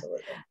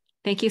 Absolutely.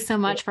 Thank you so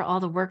much for all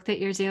the work that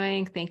you're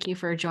doing. Thank you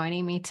for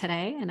joining me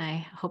today. And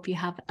I hope you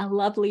have a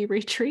lovely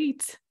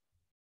retreat.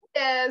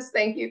 Yes.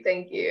 Thank you.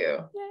 Yay.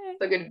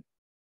 So good.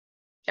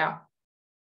 Ciao.